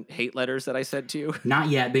 287 hate letters that I sent to you? Not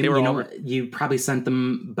yet. They were you probably sent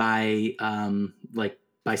them by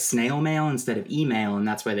by snail mail instead of email, and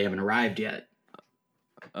that's why they haven't arrived yet.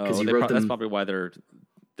 Oh, that's probably why they're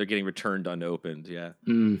getting returned unopened. Yeah.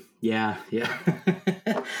 Yeah.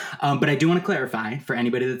 But I do want to clarify for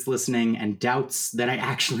anybody that's listening and doubts that I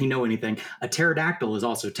actually know anything. A pterodactyl is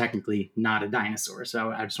also technically not a dinosaur,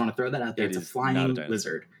 so I just want to throw that out there. It's a flying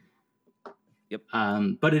lizard. Yep.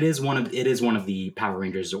 But it is one of the Power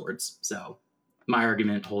Rangers Zords. So my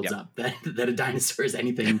argument holds up that a dinosaur is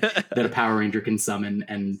anything that a Power Ranger can summon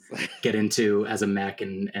and get into as a mech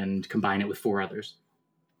and combine it with 4 others.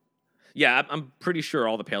 Yeah, I'm pretty sure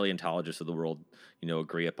all the paleontologists of the world,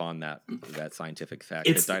 agree upon that scientific fact.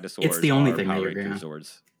 It's dinosaurs the only are thing Power they agree Ranger on.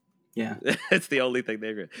 Zords. Yeah, it's the only thing they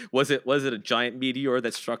agree. Was it a giant meteor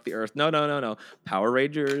that struck the Earth? No. Power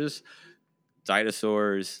Rangers.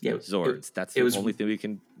 Dinosaurs, Zords. That's the only thing we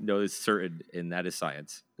can know is certain, and that is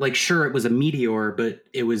science. Like, sure, it was a meteor, but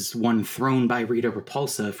it was one thrown by Rita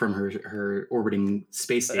Repulsa from her orbiting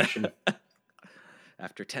space station.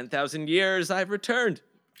 After 10,000 years, I've returned.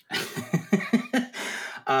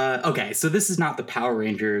 Okay, so this is not the Power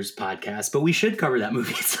Rangers podcast, but we should cover that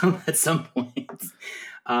movie at some point.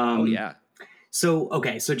 Oh, yeah. So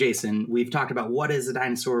Jason, we've talked about what is a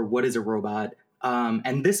dinosaur, what is a robot.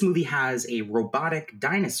 And this movie has a robotic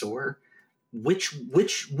dinosaur. Which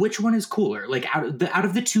one is cooler? Like out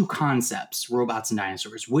of the 2 concepts, robots and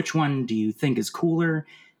dinosaurs, which one do you think is cooler?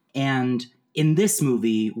 And in this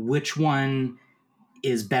movie, which one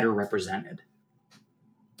is better represented?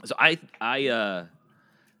 So I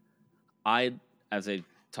as I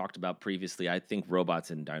talked about previously, I think robots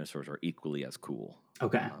and dinosaurs are equally as cool.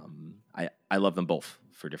 Okay. I love them both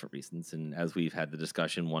for different reasons, and as we've had the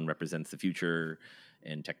discussion, one represents the future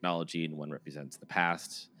and technology, and one represents the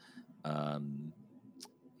past. And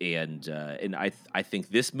I think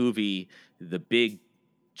this movie, the big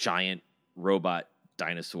giant robot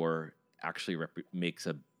dinosaur, actually makes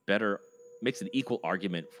an equal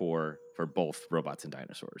argument for both robots and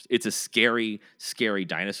dinosaurs. It's a scary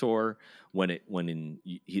dinosaur when it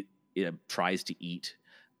tries to eat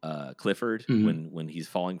Clifford when he's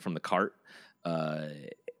falling from the cart, and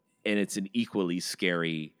it's an equally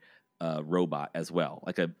scary robot as well,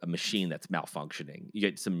 like a machine that's malfunctioning. You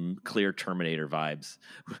get some clear Terminator vibes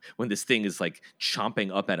when this thing is like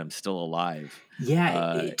chomping up at him, still alive.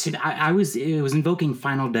 Yeah, it was invoking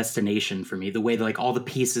Final Destination for me. The way that like all the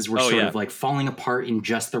pieces were sort of like falling apart in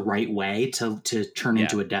just the right way to turn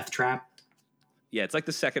into a death trap. Yeah, it's like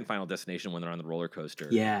the second Final Destination when they're on the roller coaster.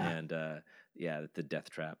 Yeah, and the death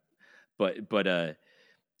trap. But I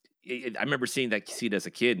remember seeing that seat as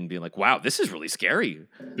a kid and being like, "Wow, this is really scary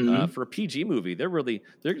for a PG movie." They're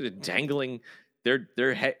dangling,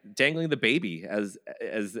 dangling the baby as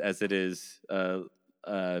it is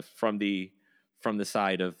from the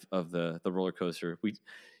side of the roller coaster.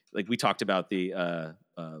 We talked about the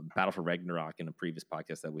Battle for Ragnarok in a previous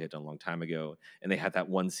podcast that we had done a long time ago, and they had that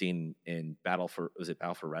one scene in Battle for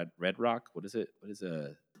Red Rock? What is it?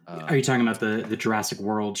 Are you talking about the Jurassic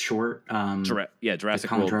World short?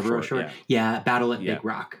 Jurassic World short. Yeah, Battle at Big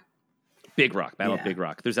Rock. Battle at Big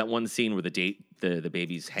Rock. There's that one scene where the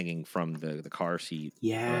baby's hanging from the car seat,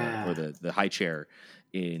 or the high chair,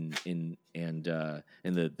 and the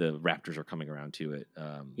raptors are coming around to it.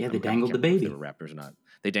 They dangled the baby. They were raptors or not?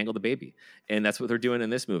 They dangled the baby, and that's what they're doing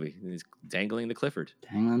in this movie. He's dangling the Clifford,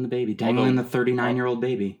 dangling the baby, dangling the 39-year-old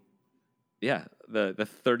baby. Yeah, the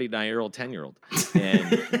 39-year-old 10-year-old.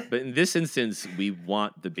 But in this instance, we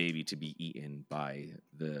want the baby to be eaten by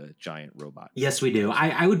the giant robot. Yes, we do.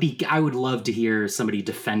 I would love to hear somebody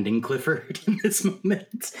defending Clifford in this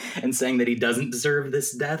moment and saying that he doesn't deserve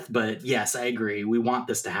this death. But yes, I agree. We want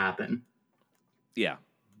this to happen. Yeah.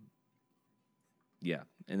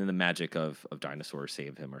 And then the magic of dinosaurs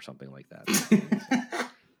save him or something like that.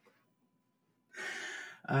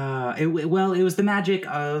 It was the magic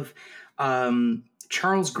of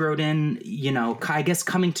Charles Grodin, I guess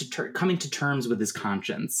coming to terms with his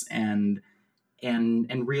conscience and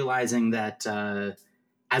realizing that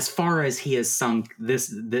as far as he has sunk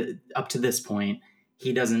up to this point,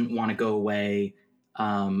 he doesn't want to go away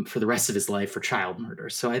for the rest of his life for child murder.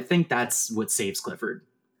 So I think that's what saves Clifford.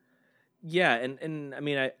 Yeah, and I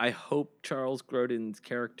mean, I hope Charles Grodin's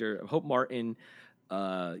character, I hope Martin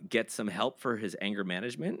gets some help for his anger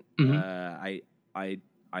management. Mm-hmm.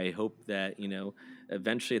 I hope that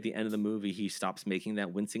eventually at the end of the movie he stops making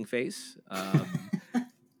that wincing face,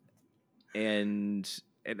 and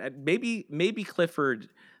maybe Clifford,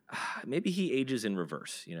 maybe he ages in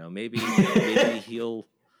reverse. Maybe he'll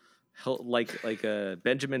like a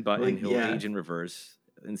Benjamin Button, he'll age in reverse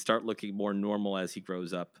and start looking more normal as he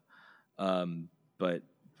grows up. But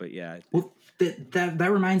yeah. Well,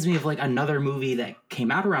 that reminds me of like another movie that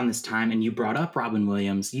came out around this time, and you brought up Robin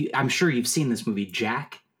Williams. I'm sure you've seen this movie,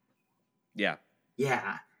 Jack. Yeah.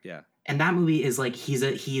 Yeah. Yeah. And that movie is like he's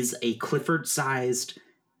a Clifford-sized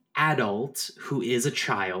adult who is a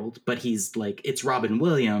child, but he's like, it's Robin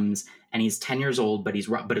Williams, and he's 10 years old, but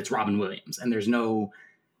it's Robin Williams, and there's no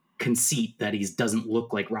conceit that he doesn't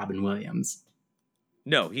look like Robin Williams.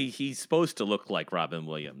 No, he's supposed to look like Robin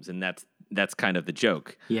Williams, and that's kind of the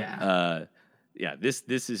joke. Yeah. Yeah. This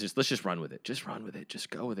is just, let's just run with it. Just run with it. Just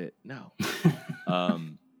go with it. No.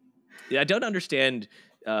 Yeah, I don't understand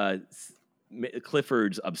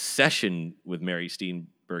Clifford's obsession with Mary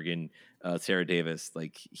Steenburgen, Sarah Davis.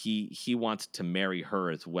 Like he wants to marry her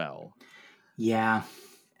as well. Yeah.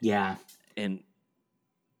 Yeah. And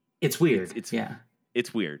it's weird.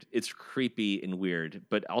 It's weird. It's creepy and weird,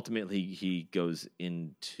 but ultimately he goes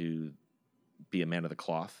in to be a man of the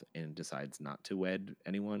cloth and decides not to wed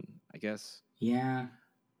anyone, I guess. Yeah.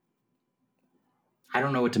 I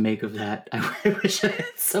don't know what to make of that. I wish I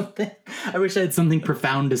had something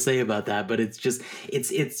profound to say about that, but it's just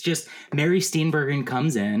Mary Steenburgen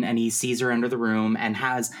comes in and he sees her enter the room and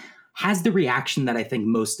has the reaction that I think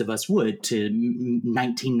most of us would to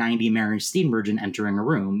 1990 Mary Steenburgen entering a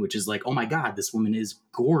room, which is like, oh my God, this woman is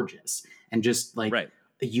gorgeous. And just like, right.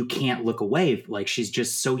 You can't look away. Like, she's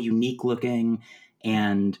just so unique looking,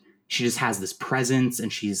 and she just has this presence,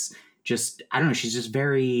 and she's just, I don't know, she's just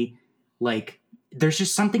very like, there's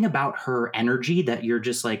just something about her energy that you're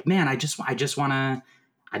just like, man, I just want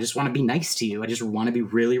to be nice to you. I just want to be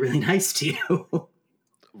really, really nice to you.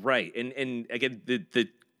 Right. And again, the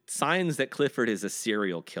signs that Clifford is a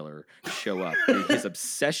serial killer show up. His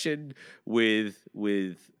obsession with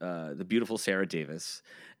the beautiful Sarah Davis,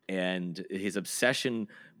 and his obsession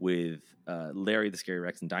with Larry the Scary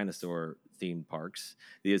Rex and dinosaur themed parks,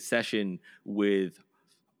 the obsession with,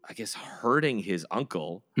 I guess, hurting his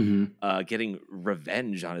uncle, getting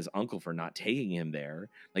revenge on his uncle for not taking him there.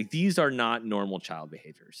 Like, these are not normal child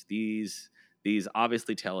behaviors. These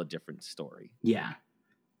obviously tell a different story. Yeah.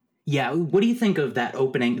 Yeah, what do you think of that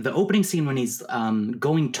opening? The opening scene when he's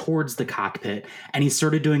going towards the cockpit and he's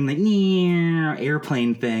sort of doing the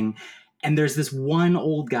airplane thing, and there's this one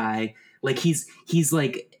old guy, like he's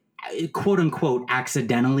like, quote unquote,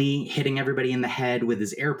 accidentally hitting everybody in the head with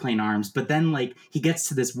his airplane arms, but then like he gets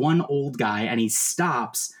to this one old guy and he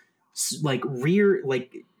stops, like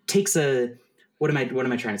takes a, what am I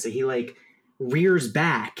trying to say? He like rears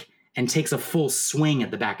back and takes a full swing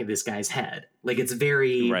at the back of this guy's head. Like, it's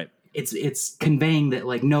very, right. It's conveying that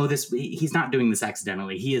like, no, he's not doing this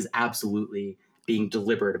accidentally. He is absolutely being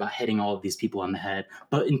deliberate about hitting all of these people on the head,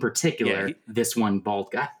 but in particular, this one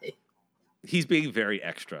bald guy. He's being very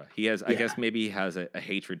extra. He has, I guess maybe he has a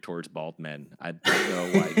hatred towards bald men. I don't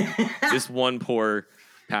know why. This one poor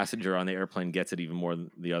passenger on the airplane gets it even more than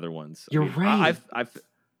the other ones. You're right.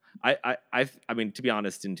 I mean, to be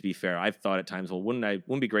honest and to be fair, I've thought at times, well, wouldn't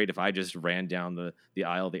it be great if I just ran down the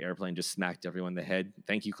aisle of the airplane, just smacked everyone in the head?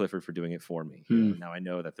 Thank you, Clifford, for doing it for me. Now I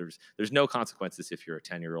know that there's no consequences if you're a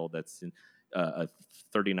 10-year-old that's in a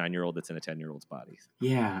 39-year-old that's in a 10-year-old's body.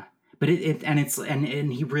 Yeah. But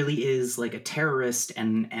and he really is like a terrorist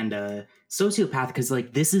and a sociopath, because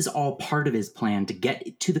like this is all part of his plan to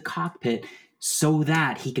get to the cockpit so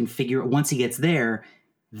that he can figure, once he gets there,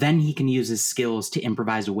 then he can use his skills to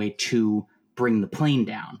improvise a way to bring the plane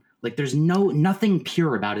down. Like, there's nothing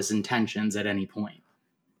pure about his intentions at any point.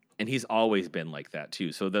 And he's always been like that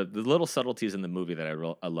too. So the little subtleties in the movie that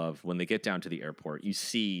I love, when they get down to the airport, you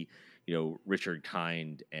see, Richard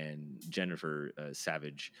Kind and Jennifer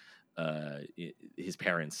Savage, his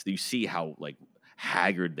parents. You see how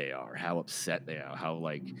haggard they are, how upset they are,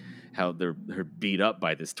 how they're beat up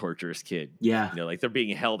by this torturous kid. Yeah. You know, like they're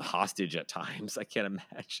being held hostage at times. I can't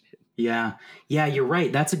imagine. Yeah. Yeah, you're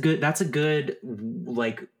right. That's a good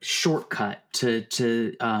like shortcut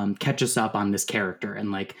to catch us up on this character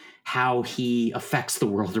and like how he affects the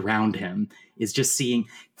world around him is just seeing,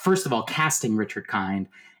 first of all, casting Richard Kind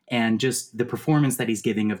and just the performance that he's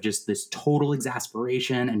giving of just this total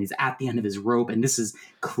exasperation, and he's at the end of his rope. And this is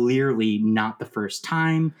clearly not the first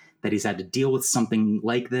time that he's had to deal with something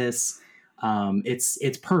like this.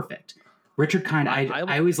 It's perfect. Richard Kind,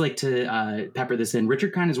 I always like to pepper this in.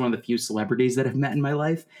 Richard Kind is one of the few celebrities that I've met in my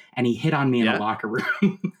life, and he hit on me in a locker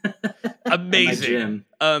room. Amazing.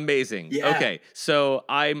 Amazing. Yeah. Okay. So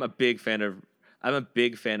I'm a big fan of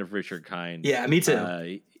Richard Kind. Yeah, me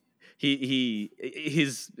too.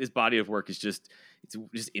 His body of work is just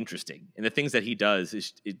interesting, and the things that he does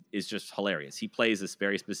is just hilarious. He plays this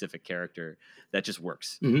very specific character that just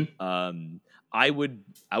works. Mm-hmm. I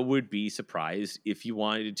would be surprised if you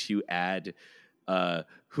wanted to add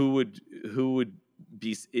who would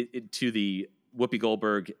be to the Whoopi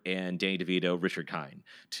Goldberg and Danny DeVito, Richard Kind.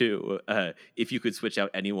 If you could switch out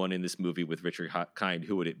anyone in this movie with Richard Kind,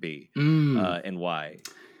 who would it be, and why?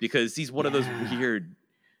 Because he's one of those weird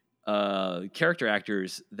character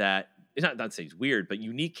actors that. It's not saying he's weird, but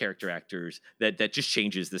unique character actors that just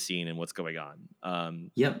changes the scene and what's going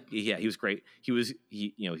on. Yep. Yeah, he was great. He's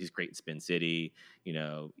great in Spin City. You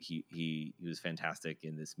know, he was fantastic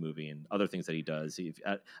in this movie and other things that he does.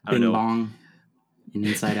 I don't know. Bong in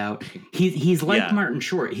Inside Out. He's like Martin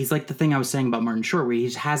Short. He's like the thing I was saying about Martin Short, where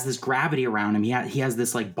he has this gravity around him. He has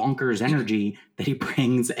this like bonkers energy that he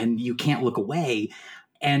brings, and you can't look away.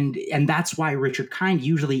 And that's why Richard Kind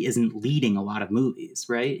usually isn't leading a lot of movies,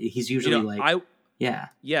 right? He's usually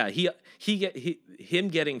him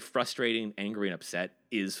getting frustrated, and angry, and upset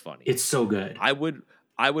is funny. It's so good. I would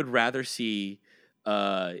rather see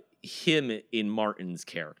him in Martin's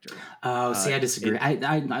character. Oh, see, I disagree. I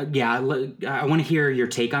want to hear your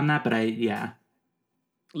take on that, but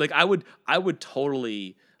like I would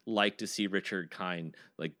totally like to see Richard Kind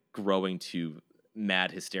like growing to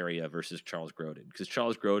mad hysteria versus Charles Grodin, because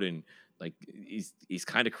Charles Grodin, like he's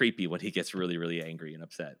kind of creepy when he gets really, really angry and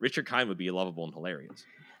upset. Richard Kind would be lovable and hilarious.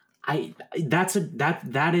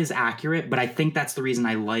 That is accurate, but I think that's the reason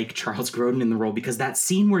I like Charles Grodin in the role, because that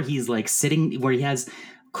scene where he's like where he has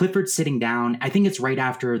Clifford sitting down, I think it's right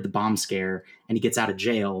after the bomb scare and he gets out of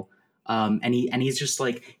jail. And he's just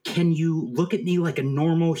like, can you look at me like a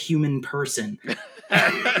normal human person?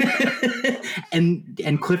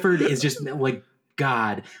 and Clifford is just like,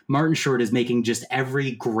 God, Martin Short is making just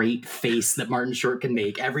every great face that Martin Short can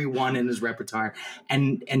make, every one in his repertoire.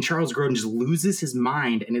 And Charles Grodin just loses his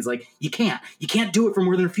mind and is like, you can't do it for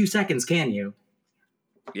more than a few seconds, can you?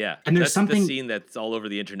 Yeah. And there's something, the scene that's all over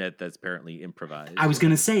the internet that's apparently improvised. I was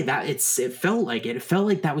going to say that it felt like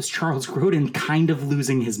that was Charles Grodin kind of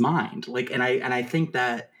losing his mind. Like, and I think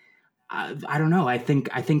that, I don't know. I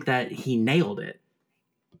think that he nailed it.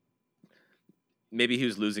 Maybe he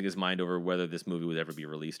was losing his mind over whether this movie would ever be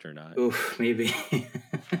released or not. Oof, maybe.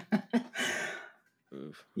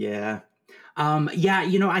 Oof. Yeah.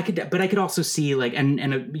 I could also see like, and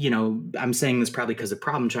I'm saying this probably because of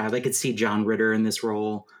Problem Child. I could see John Ritter in this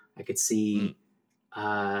role. I could see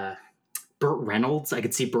Burt Reynolds. I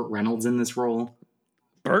could see Burt Reynolds in this role.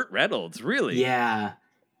 Burt Reynolds, really? Yeah.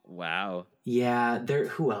 Wow. Yeah.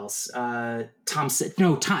 Who else? Actually,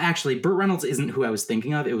 Burt Reynolds isn't who I was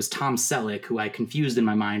thinking of. It was Tom Selleck, who I confused in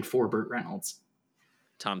my mind for Burt Reynolds.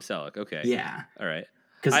 Tom Selleck. Okay. Yeah. All right.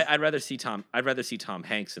 I'd rather see Tom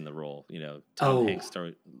Hanks in the role. You know, Hanks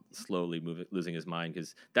start slowly losing his mind,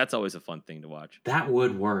 because that's always a fun thing to watch. That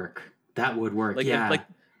would work. Like, yeah.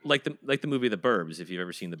 Like the movie The Burbs. If you've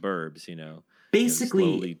ever seen The Burbs,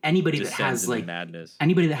 basically anybody that has like madness.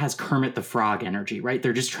 Anybody that has Kermit the Frog energy, right?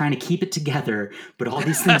 They're just trying to keep it together, but all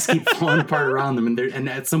these things keep falling apart around them, and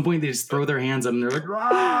at some point they just throw their hands up and they're like,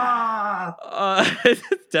 "Ah!" It's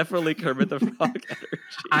definitely Kermit the Frog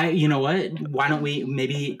energy. You know what? Why don't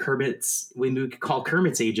we could call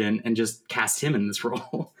Kermit's agent and just cast him in this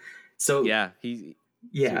role? So yeah, he's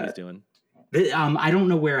doing. I don't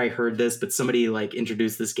know where I heard this, but somebody like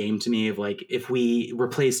introduced this game to me of like, if we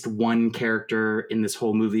replaced one character in this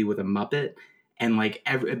whole movie with a Muppet, and like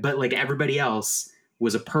everybody else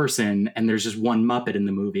was a person, and there's just one Muppet in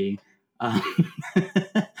the movie.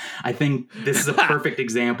 I think this is a perfect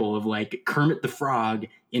example of like Kermit the Frog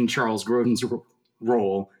in Charles Grodin's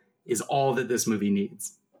role is all that this movie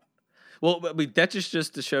needs. Well, I mean, that's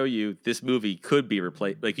just to show you this movie could be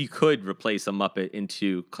replaced. Like, you could replace a Muppet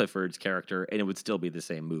into Clifford's character, and it would still be the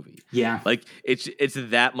same movie. Yeah. Like, it's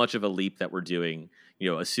that much of a leap that we're doing.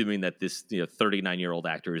 Assuming that this 39-year-old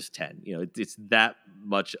actor is 10. It's that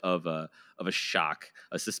much of a shock,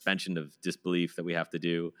 a suspension of disbelief that we have to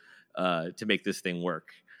do to make this thing work.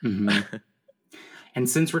 Mm-hmm. And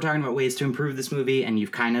since we're talking about ways to improve this movie, and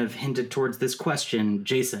you've kind of hinted towards this question,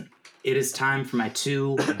 Jason, it is time for my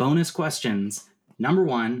 2 bonus questions. Number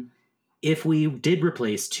 1, if we did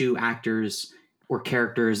replace 2 actors or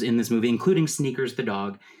characters in this movie, including Sneakers the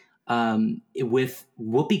dog, with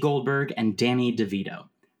Whoopi Goldberg and Danny DeVito,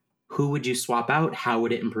 who would you swap out? How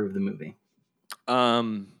would it improve the movie?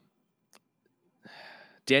 Danny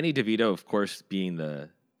DeVito, of course, being the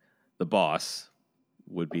boss,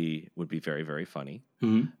 would be very, very funny.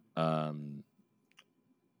 Mm-hmm.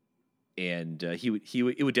 And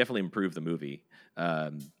it would definitely improve the movie.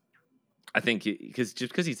 I think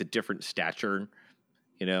because he's a different stature,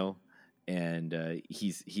 and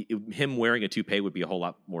him wearing a toupee would be a whole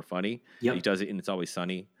lot more funny. Yep. He does it, and It's Always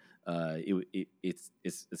Sunny.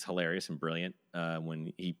 It's hilarious and brilliant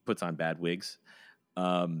when he puts on bad wigs.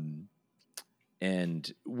 And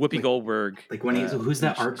Whoopi Goldberg, like when who's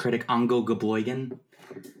that art critic, Ongo Gabloigan?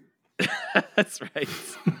 That's right.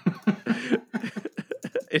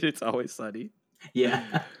 It's Always Sunny.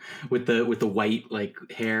 Yeah, with the white like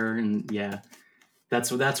hair, and yeah,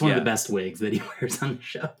 that's one of the best wigs that he wears on the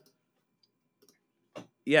show.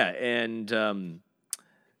 Yeah, and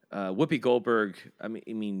Whoopi Goldberg. I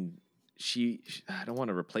mean, she I don't want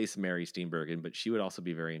to replace Mary Steenburgen, but she would also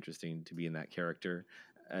be very interesting to be in that character.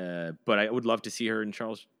 But I would love to see her in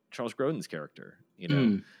Charles Grodin's character.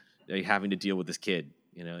 Having to deal with this kid.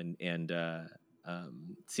 And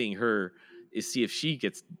seeing her see if she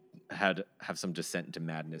have some descent into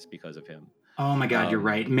madness because of him. Oh my God, you're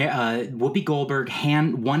right. Whoopi Goldberg,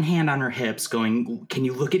 one hand on her hips, going, "Can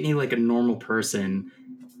you look at me like a normal person?"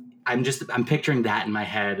 I'm picturing that in my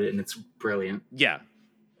head, and it's brilliant. Yeah.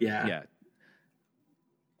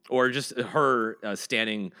 Or just her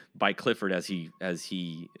standing by Clifford as he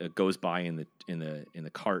goes by in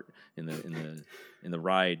the cart in the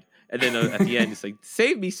ride. And then at the end, it's like,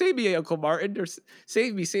 save me, Uncle Martin, or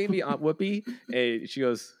save me, Aunt Whoopi. And she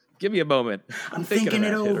goes, give me a moment. I'm thinking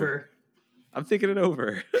it over. I'm thinking it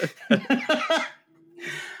over.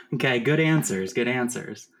 Okay, good answers.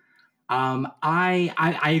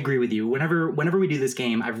 I agree with you. Whenever we do this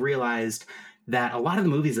game, I've realized that a lot of the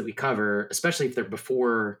movies that we cover, especially if they're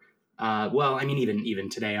before, even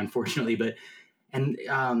today, unfortunately,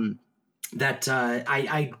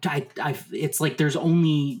 it's like there's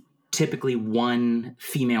only typically one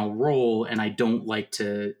female role, and I don't like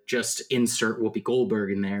to just insert Whoopi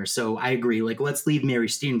Goldberg in there. So I agree. Like, let's leave Mary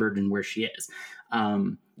Steenburgen where she is.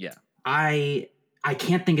 I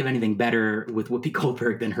can't think of anything better with Whoopi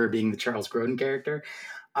Goldberg than her being the Charles Grodin character.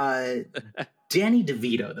 Danny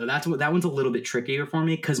DeVito, though, that one's a little bit trickier for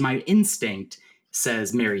me because my instinct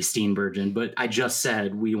says Mary Steenburgen, but I just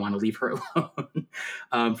said we want to leave her alone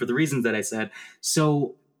for the reasons that I said.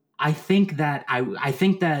 So I think that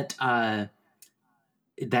that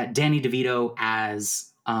Danny DeVito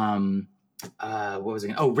as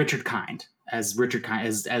Richard Kind as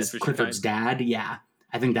Clifford's dad. Yeah,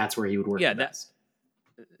 I think that's where he would work. Yeah, best.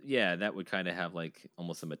 That would kind of have like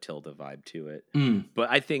almost a Matilda vibe to it. But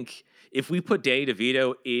I think if we put Danny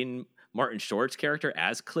DeVito in Martin Short's character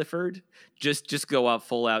as Clifford, just go out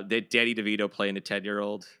full out, Danny DeVito playing a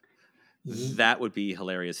 10-year-old, that would be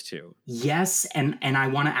hilarious too. Yes, and I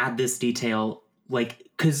want to add this detail, like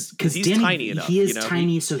because he's Danny, tiny enough. He is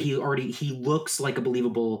tiny, so he looks like a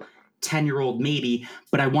believable 10-year-old maybe,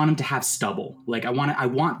 but I want him to have stubble. Like I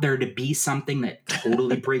want there to be something that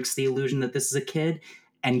totally breaks the illusion that this is a kid,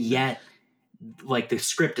 and yet like the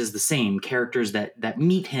script is the same. Characters that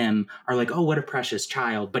meet him are like, oh, what a precious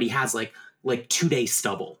child, but he has like 2-day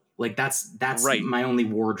stubble. Like that's right. My only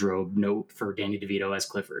wardrobe note for Danny DeVito as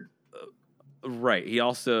Clifford. Right. He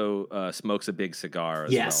also smokes a big cigar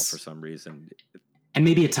as well for some reason. And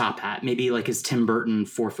maybe a top hat. Maybe like his Tim Burton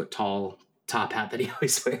 4-foot tall top hat that he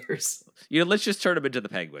always wears. Let's just turn him into the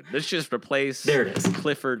Penguin. Let's just replace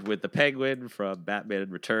Clifford with the Penguin from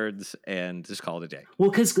Batman Returns and just call it a day.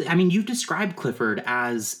 Well, because you described Clifford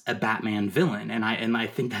as a Batman villain, and I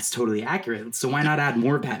think that's totally accurate. So why not add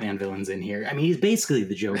more Batman villains in here? I mean, he's basically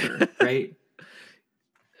the Joker, right?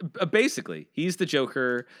 Basically, he's the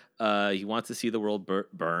Joker. He wants to see the world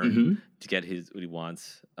burn to get what he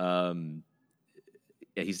wants.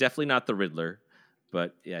 He's definitely not the Riddler.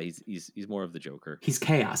 but yeah, he's more of the Joker. He's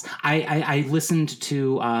chaos. I listened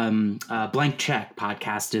to Blank Check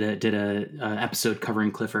podcast did a episode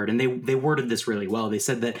covering Clifford, and they worded this really well. They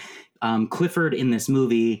said that Clifford in this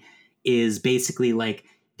movie is basically like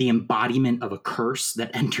the embodiment of a curse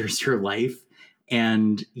that enters your life,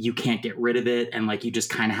 and you can't get rid of it, and like you just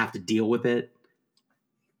kind of have to deal with it.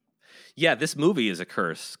 Yeah, this movie is a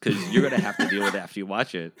curse because you're gonna have to deal with it after you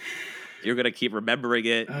watch it. You're going to keep remembering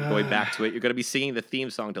it, going back to it. You're going to be singing the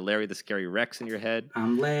theme song to Larry the Scary Rex in your head.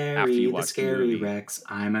 I'm Larry the Scary Rex.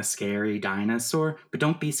 I'm a scary dinosaur. But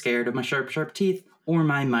don't be scared of my sharp, sharp teeth or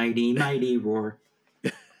my mighty, mighty roar.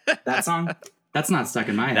 That song? That's not stuck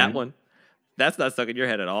in my head. That one. That's not stuck in your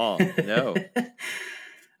head at all. No.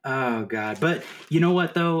 Oh God! But you know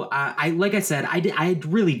what though? I like I said, I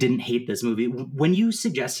really didn't hate this movie. When you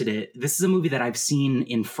suggested it, this is a movie that I've seen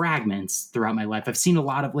in fragments throughout my life. I've seen a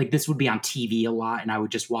lot of like this would be on TV a lot, and I would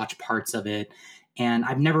just watch parts of it. And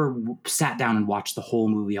I've never sat down and watched the whole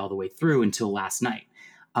movie all the way through until last night.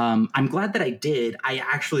 I'm glad that I did. I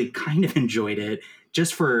actually kind of enjoyed it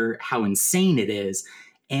just for how insane it is,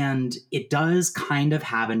 and it does kind of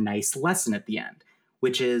have a nice lesson at the end,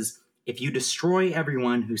 which is, if you destroy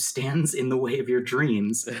everyone who stands in the way of your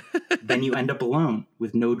dreams, then you end up alone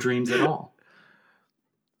with no dreams at all.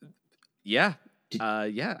 Yeah.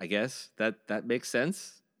 Yeah, I guess that makes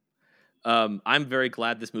sense. I'm very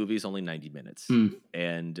glad this movie is only 90 minutes.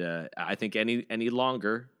 And I think any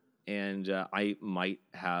longer, and I might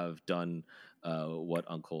have done what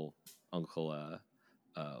Uncle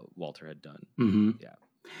Walter had done. Mm-hmm. Yeah.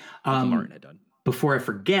 Uncle Martin had done. Before I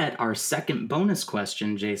forget, our second bonus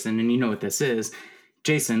question, Jason, and you know what this is.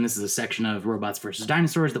 Jason, this is a section of Robots versus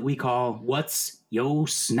Dinosaurs that we call What's Yo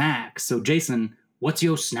Snack? So, Jason, what's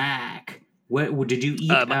your snack? What did you eat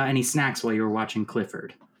any snacks while you were watching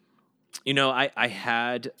Clifford? You know, I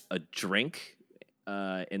had a drink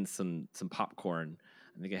and some popcorn.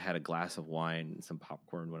 I think I had a glass of wine and some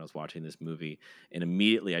popcorn when I was watching this movie. And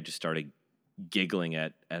immediately I just started giggling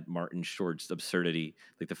at Martin Short's absurdity,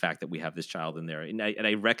 like the fact that we have this child in there. And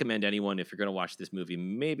I recommend anyone, if you're going to watch this movie,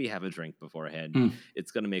 maybe have a drink beforehand.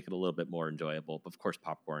 It's going to make it a little bit more enjoyable. But of course,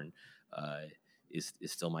 popcorn is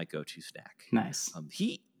still my go-to snack. Nice. I'm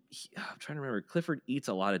trying to remember. Clifford eats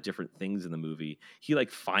a lot of different things in the movie. He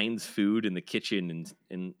like finds food in the kitchen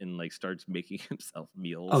and like starts making himself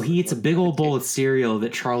meals. Oh, he eats a big old bowl of cereal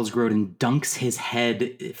that Charles Grodin dunks his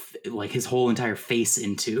head, like his whole entire face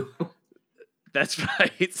into. That's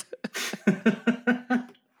right.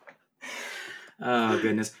 Oh,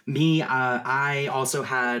 goodness. Me, I also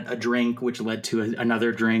had a drink, which led to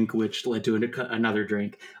another drink, which led to another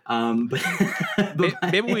drink. But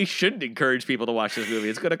maybe we shouldn't encourage people to watch this movie.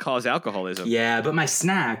 It's going to cause alcoholism. Yeah, but my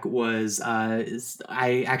snack was,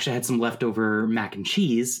 I actually had some leftover mac and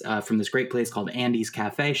cheese from this great place called Andy's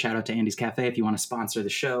Cafe. Shout out to Andy's Cafe. If you want to sponsor the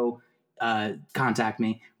show, contact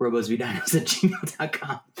me,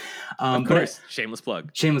 robosvdinos@gmail.com. Of course, shameless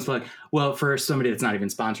plug. Shameless plug. Well, for somebody that's not even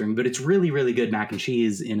sponsoring, but it's really, really good mac and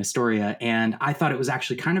cheese in Astoria. And I thought it was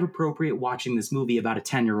actually kind of appropriate watching this movie about a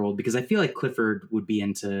 10-year-old, because I feel like Clifford would be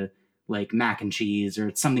into like mac and cheese, or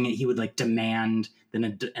it's something that he would like demand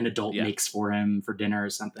that an adult makes for him for dinner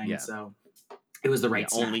or something. Yeah. So it was the right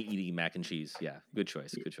snack. Only eating mac and cheese. Yeah, good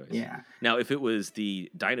choice. Good choice. Yeah. Now, if it was the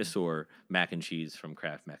dinosaur mac and cheese from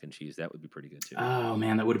Kraft Mac and Cheese, that would be pretty good too. Oh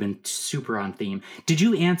man, that would have been super on theme. Did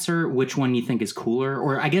you answer which one you think is cooler?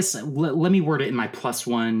 Or I guess let me word it in my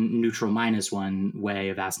 +1, neutral -1 way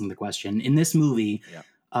of asking the question. In this movie,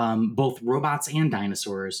 both robots and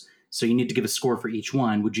dinosaurs, so you need to give a score for each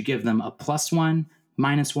one. Would you give them a +1,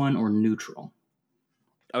 -1, or neutral?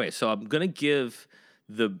 Okay, so I'm going to give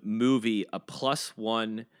the movie a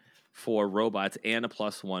 +1 for robots and a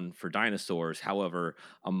 +1 for dinosaurs. However,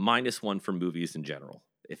 a -1 for movies in general,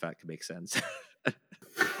 if that could make sense.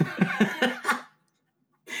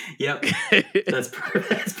 Yep. That's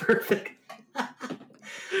perfect.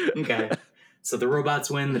 Okay. So the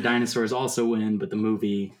robots win, the dinosaurs also win, but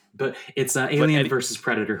it's Alien versus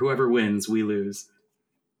Predator. Whoever wins, we lose.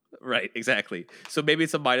 Right, exactly. So maybe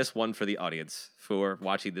it's a -1 for the audience for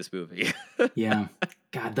watching this movie. Yeah.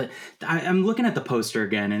 God, I'm looking at the poster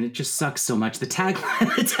again, and it just sucks so much. The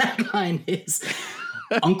tagline is,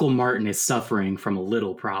 Uncle Martin is suffering from a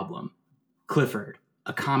little problem. Clifford,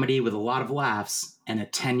 a comedy with a lot of laughs and a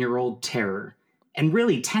 10-year-old terror. And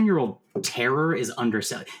really, 10-year-old terror is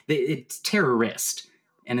underselling. It's terrorist.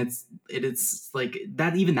 And it's like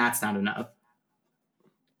that. Even that's not enough.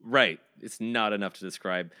 Right. It's not enough to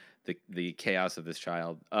describe the chaos of this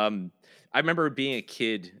child. I remember being a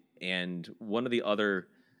kid, and one of the other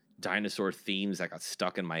dinosaur themes that got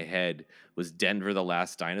stuck in my head was Denver the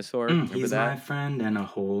Last Dinosaur. Remember He's that? my friend and a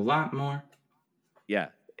whole lot more. Yeah.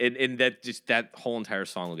 And that whole entire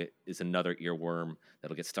song is another earworm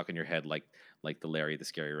that'll get stuck in your head like the Larry the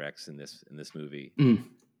Scary Rex in this movie.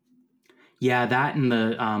 Yeah, that and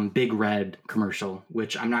the Big Red commercial,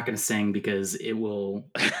 which I'm not going to sing because it will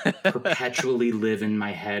perpetually live in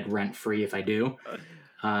my head rent free if I do.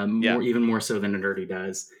 Even more so than it already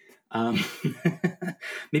does.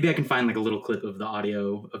 Maybe I can find like a little clip of the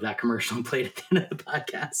audio of that commercial and play it at the end of the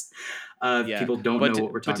podcast. If people don't know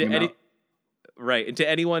what we're talking about. Right. And to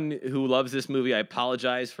anyone who loves this movie, I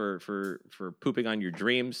apologize for pooping on your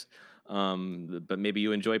dreams. But maybe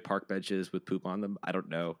you enjoy park benches with poop on them. I don't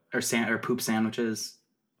know. Or poop sandwiches.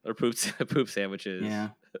 Or poop sandwiches. Yeah.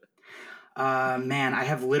 Man, I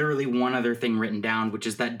have literally one other thing written down, which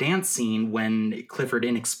is that dance scene when Clifford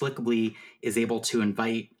inexplicably is able to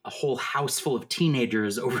invite a whole house full of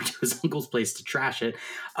teenagers over to his uncle's place to trash it.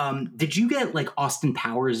 Did you get like Austin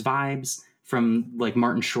Powers vibes from like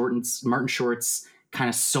Martin Short's kind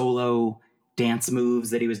of solo dance moves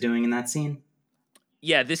that he was doing in that scene?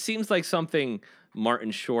 Yeah, this seems like something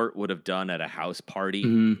Martin Short would have done at a house party,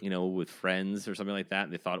 with friends or something like that.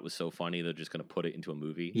 And they thought it was so funny they're just going to put it into a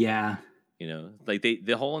movie. Yeah, like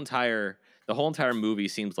the whole entire movie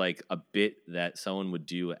seems like a bit that someone would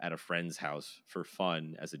do at a friend's house for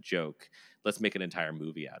fun as a joke. Let's make an entire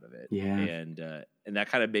movie out of it. Yeah, and that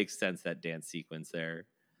kind of makes sense, that dance sequence there.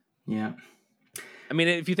 Yeah. I mean,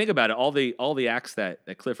 if you think about it, all the acts that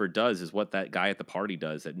Clifford does is what that guy at the party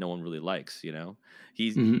does that no one really likes.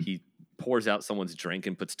 He pours out someone's drink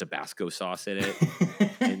and puts Tabasco sauce in it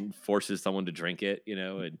and forces someone to drink it.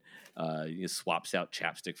 And swaps out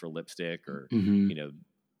chapstick for lipstick, or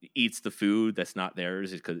eats the food that's not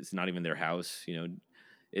theirs because it's not even their house.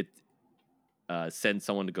 It sends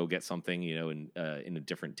someone to go get something. In a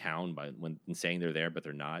different town when saying they're there but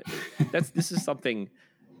they're not. This is something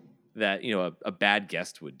that a bad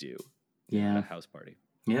guest would do at a house party.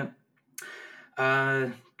 Yeah.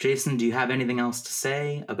 Jason, do you have anything else to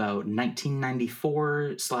say about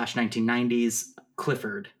 1994/1990s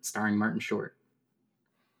Clifford starring Martin Short?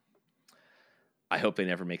 I hope they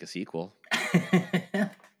never make a sequel.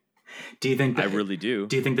 Do you think I really do.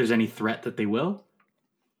 Do you think there's any threat that they will?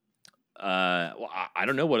 Well, I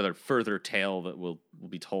don't know what other further tale that will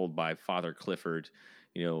be told by Father Clifford.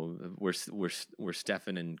 Where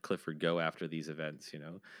Stefan and Clifford go after these events.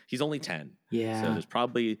 He's only 10. Yeah. So there's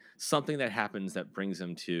probably something that happens that brings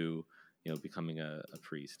him to, becoming a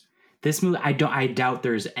priest. This movie, I doubt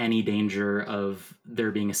there's any danger of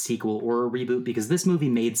there being a sequel or a reboot, because this movie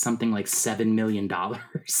made something like $7 million.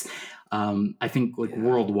 I think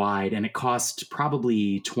worldwide, and it cost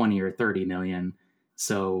probably 20 or 30 million.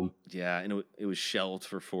 So yeah, and it was shelved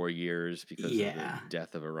for 4 years because of the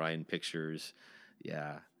death of Orion Pictures.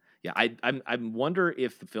 Yeah. I wonder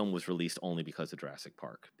if the film was released only because of Jurassic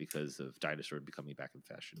Park, because of dinosaur becoming back in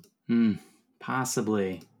fashion.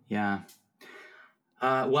 Possibly. Yeah.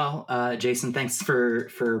 Jason, thanks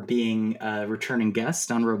for being a returning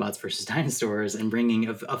guest on Robots vs. Dinosaurs and bringing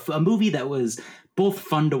a movie that was both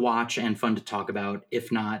fun to watch and fun to talk about,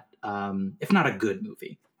 if not a good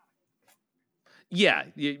movie. Yeah,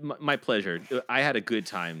 my pleasure. I had a good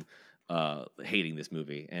time hating this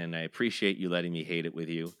movie, and I appreciate you letting me hate it with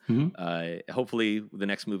you. Hopefully the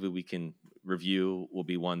next movie we can review will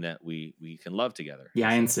be one that we can love together. Yeah,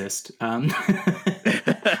 I insist. I'm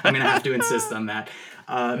gonna have to insist on that.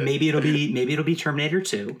 Maybe it'll be Terminator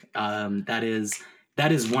 2. That is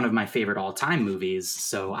one of my favorite all-time movies,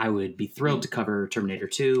 so I would be thrilled to cover Terminator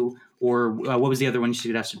 2. Or what was the other one you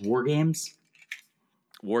suggested? War Games?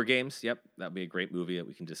 War Games, yep, that'd be a great movie that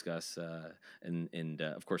we can discuss. And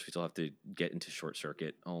of course, we still have to get into Short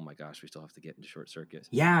Circuit. Oh my gosh, we still have to get into Short Circuit.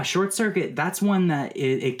 Yeah, Short Circuit. That's one that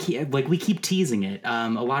we keep teasing it. A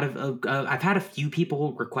lot of I've had a few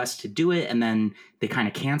people request to do it, and then they kind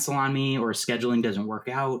of cancel on me, or scheduling doesn't work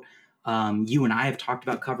out. You and I have talked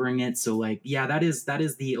about covering it, so that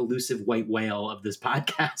is the elusive white whale of this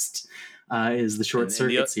podcast. Is the Short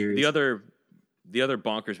Circuit series. The other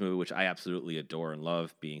bonkers movie, which I absolutely adore and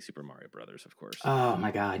love, being Super Mario Brothers, of course. Oh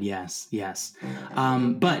my God, yes.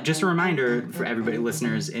 But just a reminder for everybody,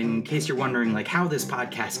 listeners, in case you're wondering how this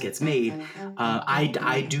podcast gets made,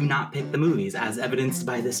 I do not pick the movies, as evidenced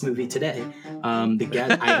by this movie today.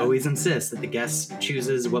 I always insist that the guest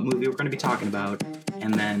chooses what movie we're going to be talking about,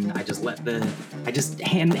 and then I just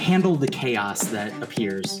handle the chaos that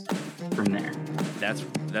appears from there. That's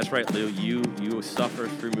right, Lou. You suffer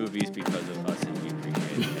through movies because of us, and we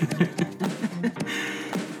appreciate it.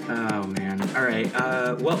 Oh man. All right.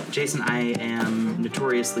 Well, Jason, I am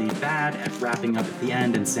notoriously bad at wrapping up at the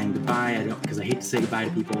end and saying goodbye. Because I hate to say goodbye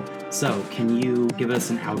to people. So, can you give us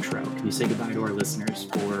an outro? Can you say goodbye to our listeners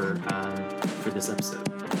for this episode?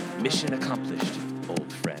 Mission accomplished,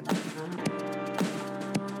 old friend.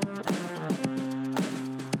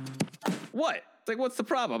 What? Like, what's the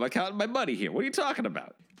problem? I'm counting my money here. What are you talking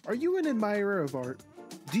about? Are you an admirer of art?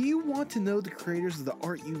 Do you want to know the creators of the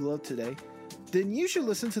art you love today? Then you should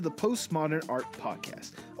listen to the Postmodern Art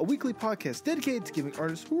Podcast, a weekly podcast dedicated to giving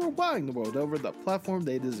artists who are wowing the world over the platform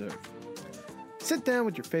they deserve. Sit down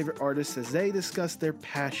with your favorite artists as they discuss their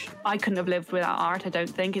passion, I couldn't have lived without art, I don't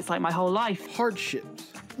think. It's like my whole life. hardships,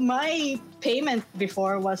 My payment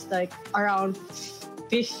before was like around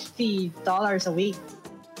 $50 a week.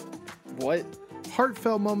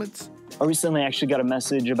 heartfelt moments, I recently actually got a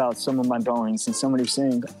message about some of my drawings, and somebody was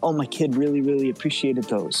saying, oh, my kid really, really appreciated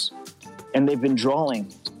those. And they've been drawing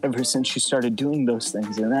ever since she started doing those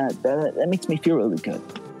things, and that makes me feel really good.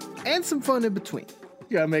 and some fun in between.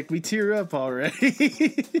 You gotta make me tear up already.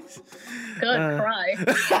 Cry.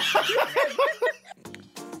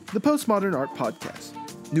 The Postmodern Art Podcast.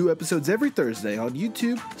 New episodes every Thursday on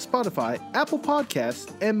YouTube, Spotify, Apple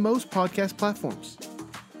Podcasts, and most podcast platforms.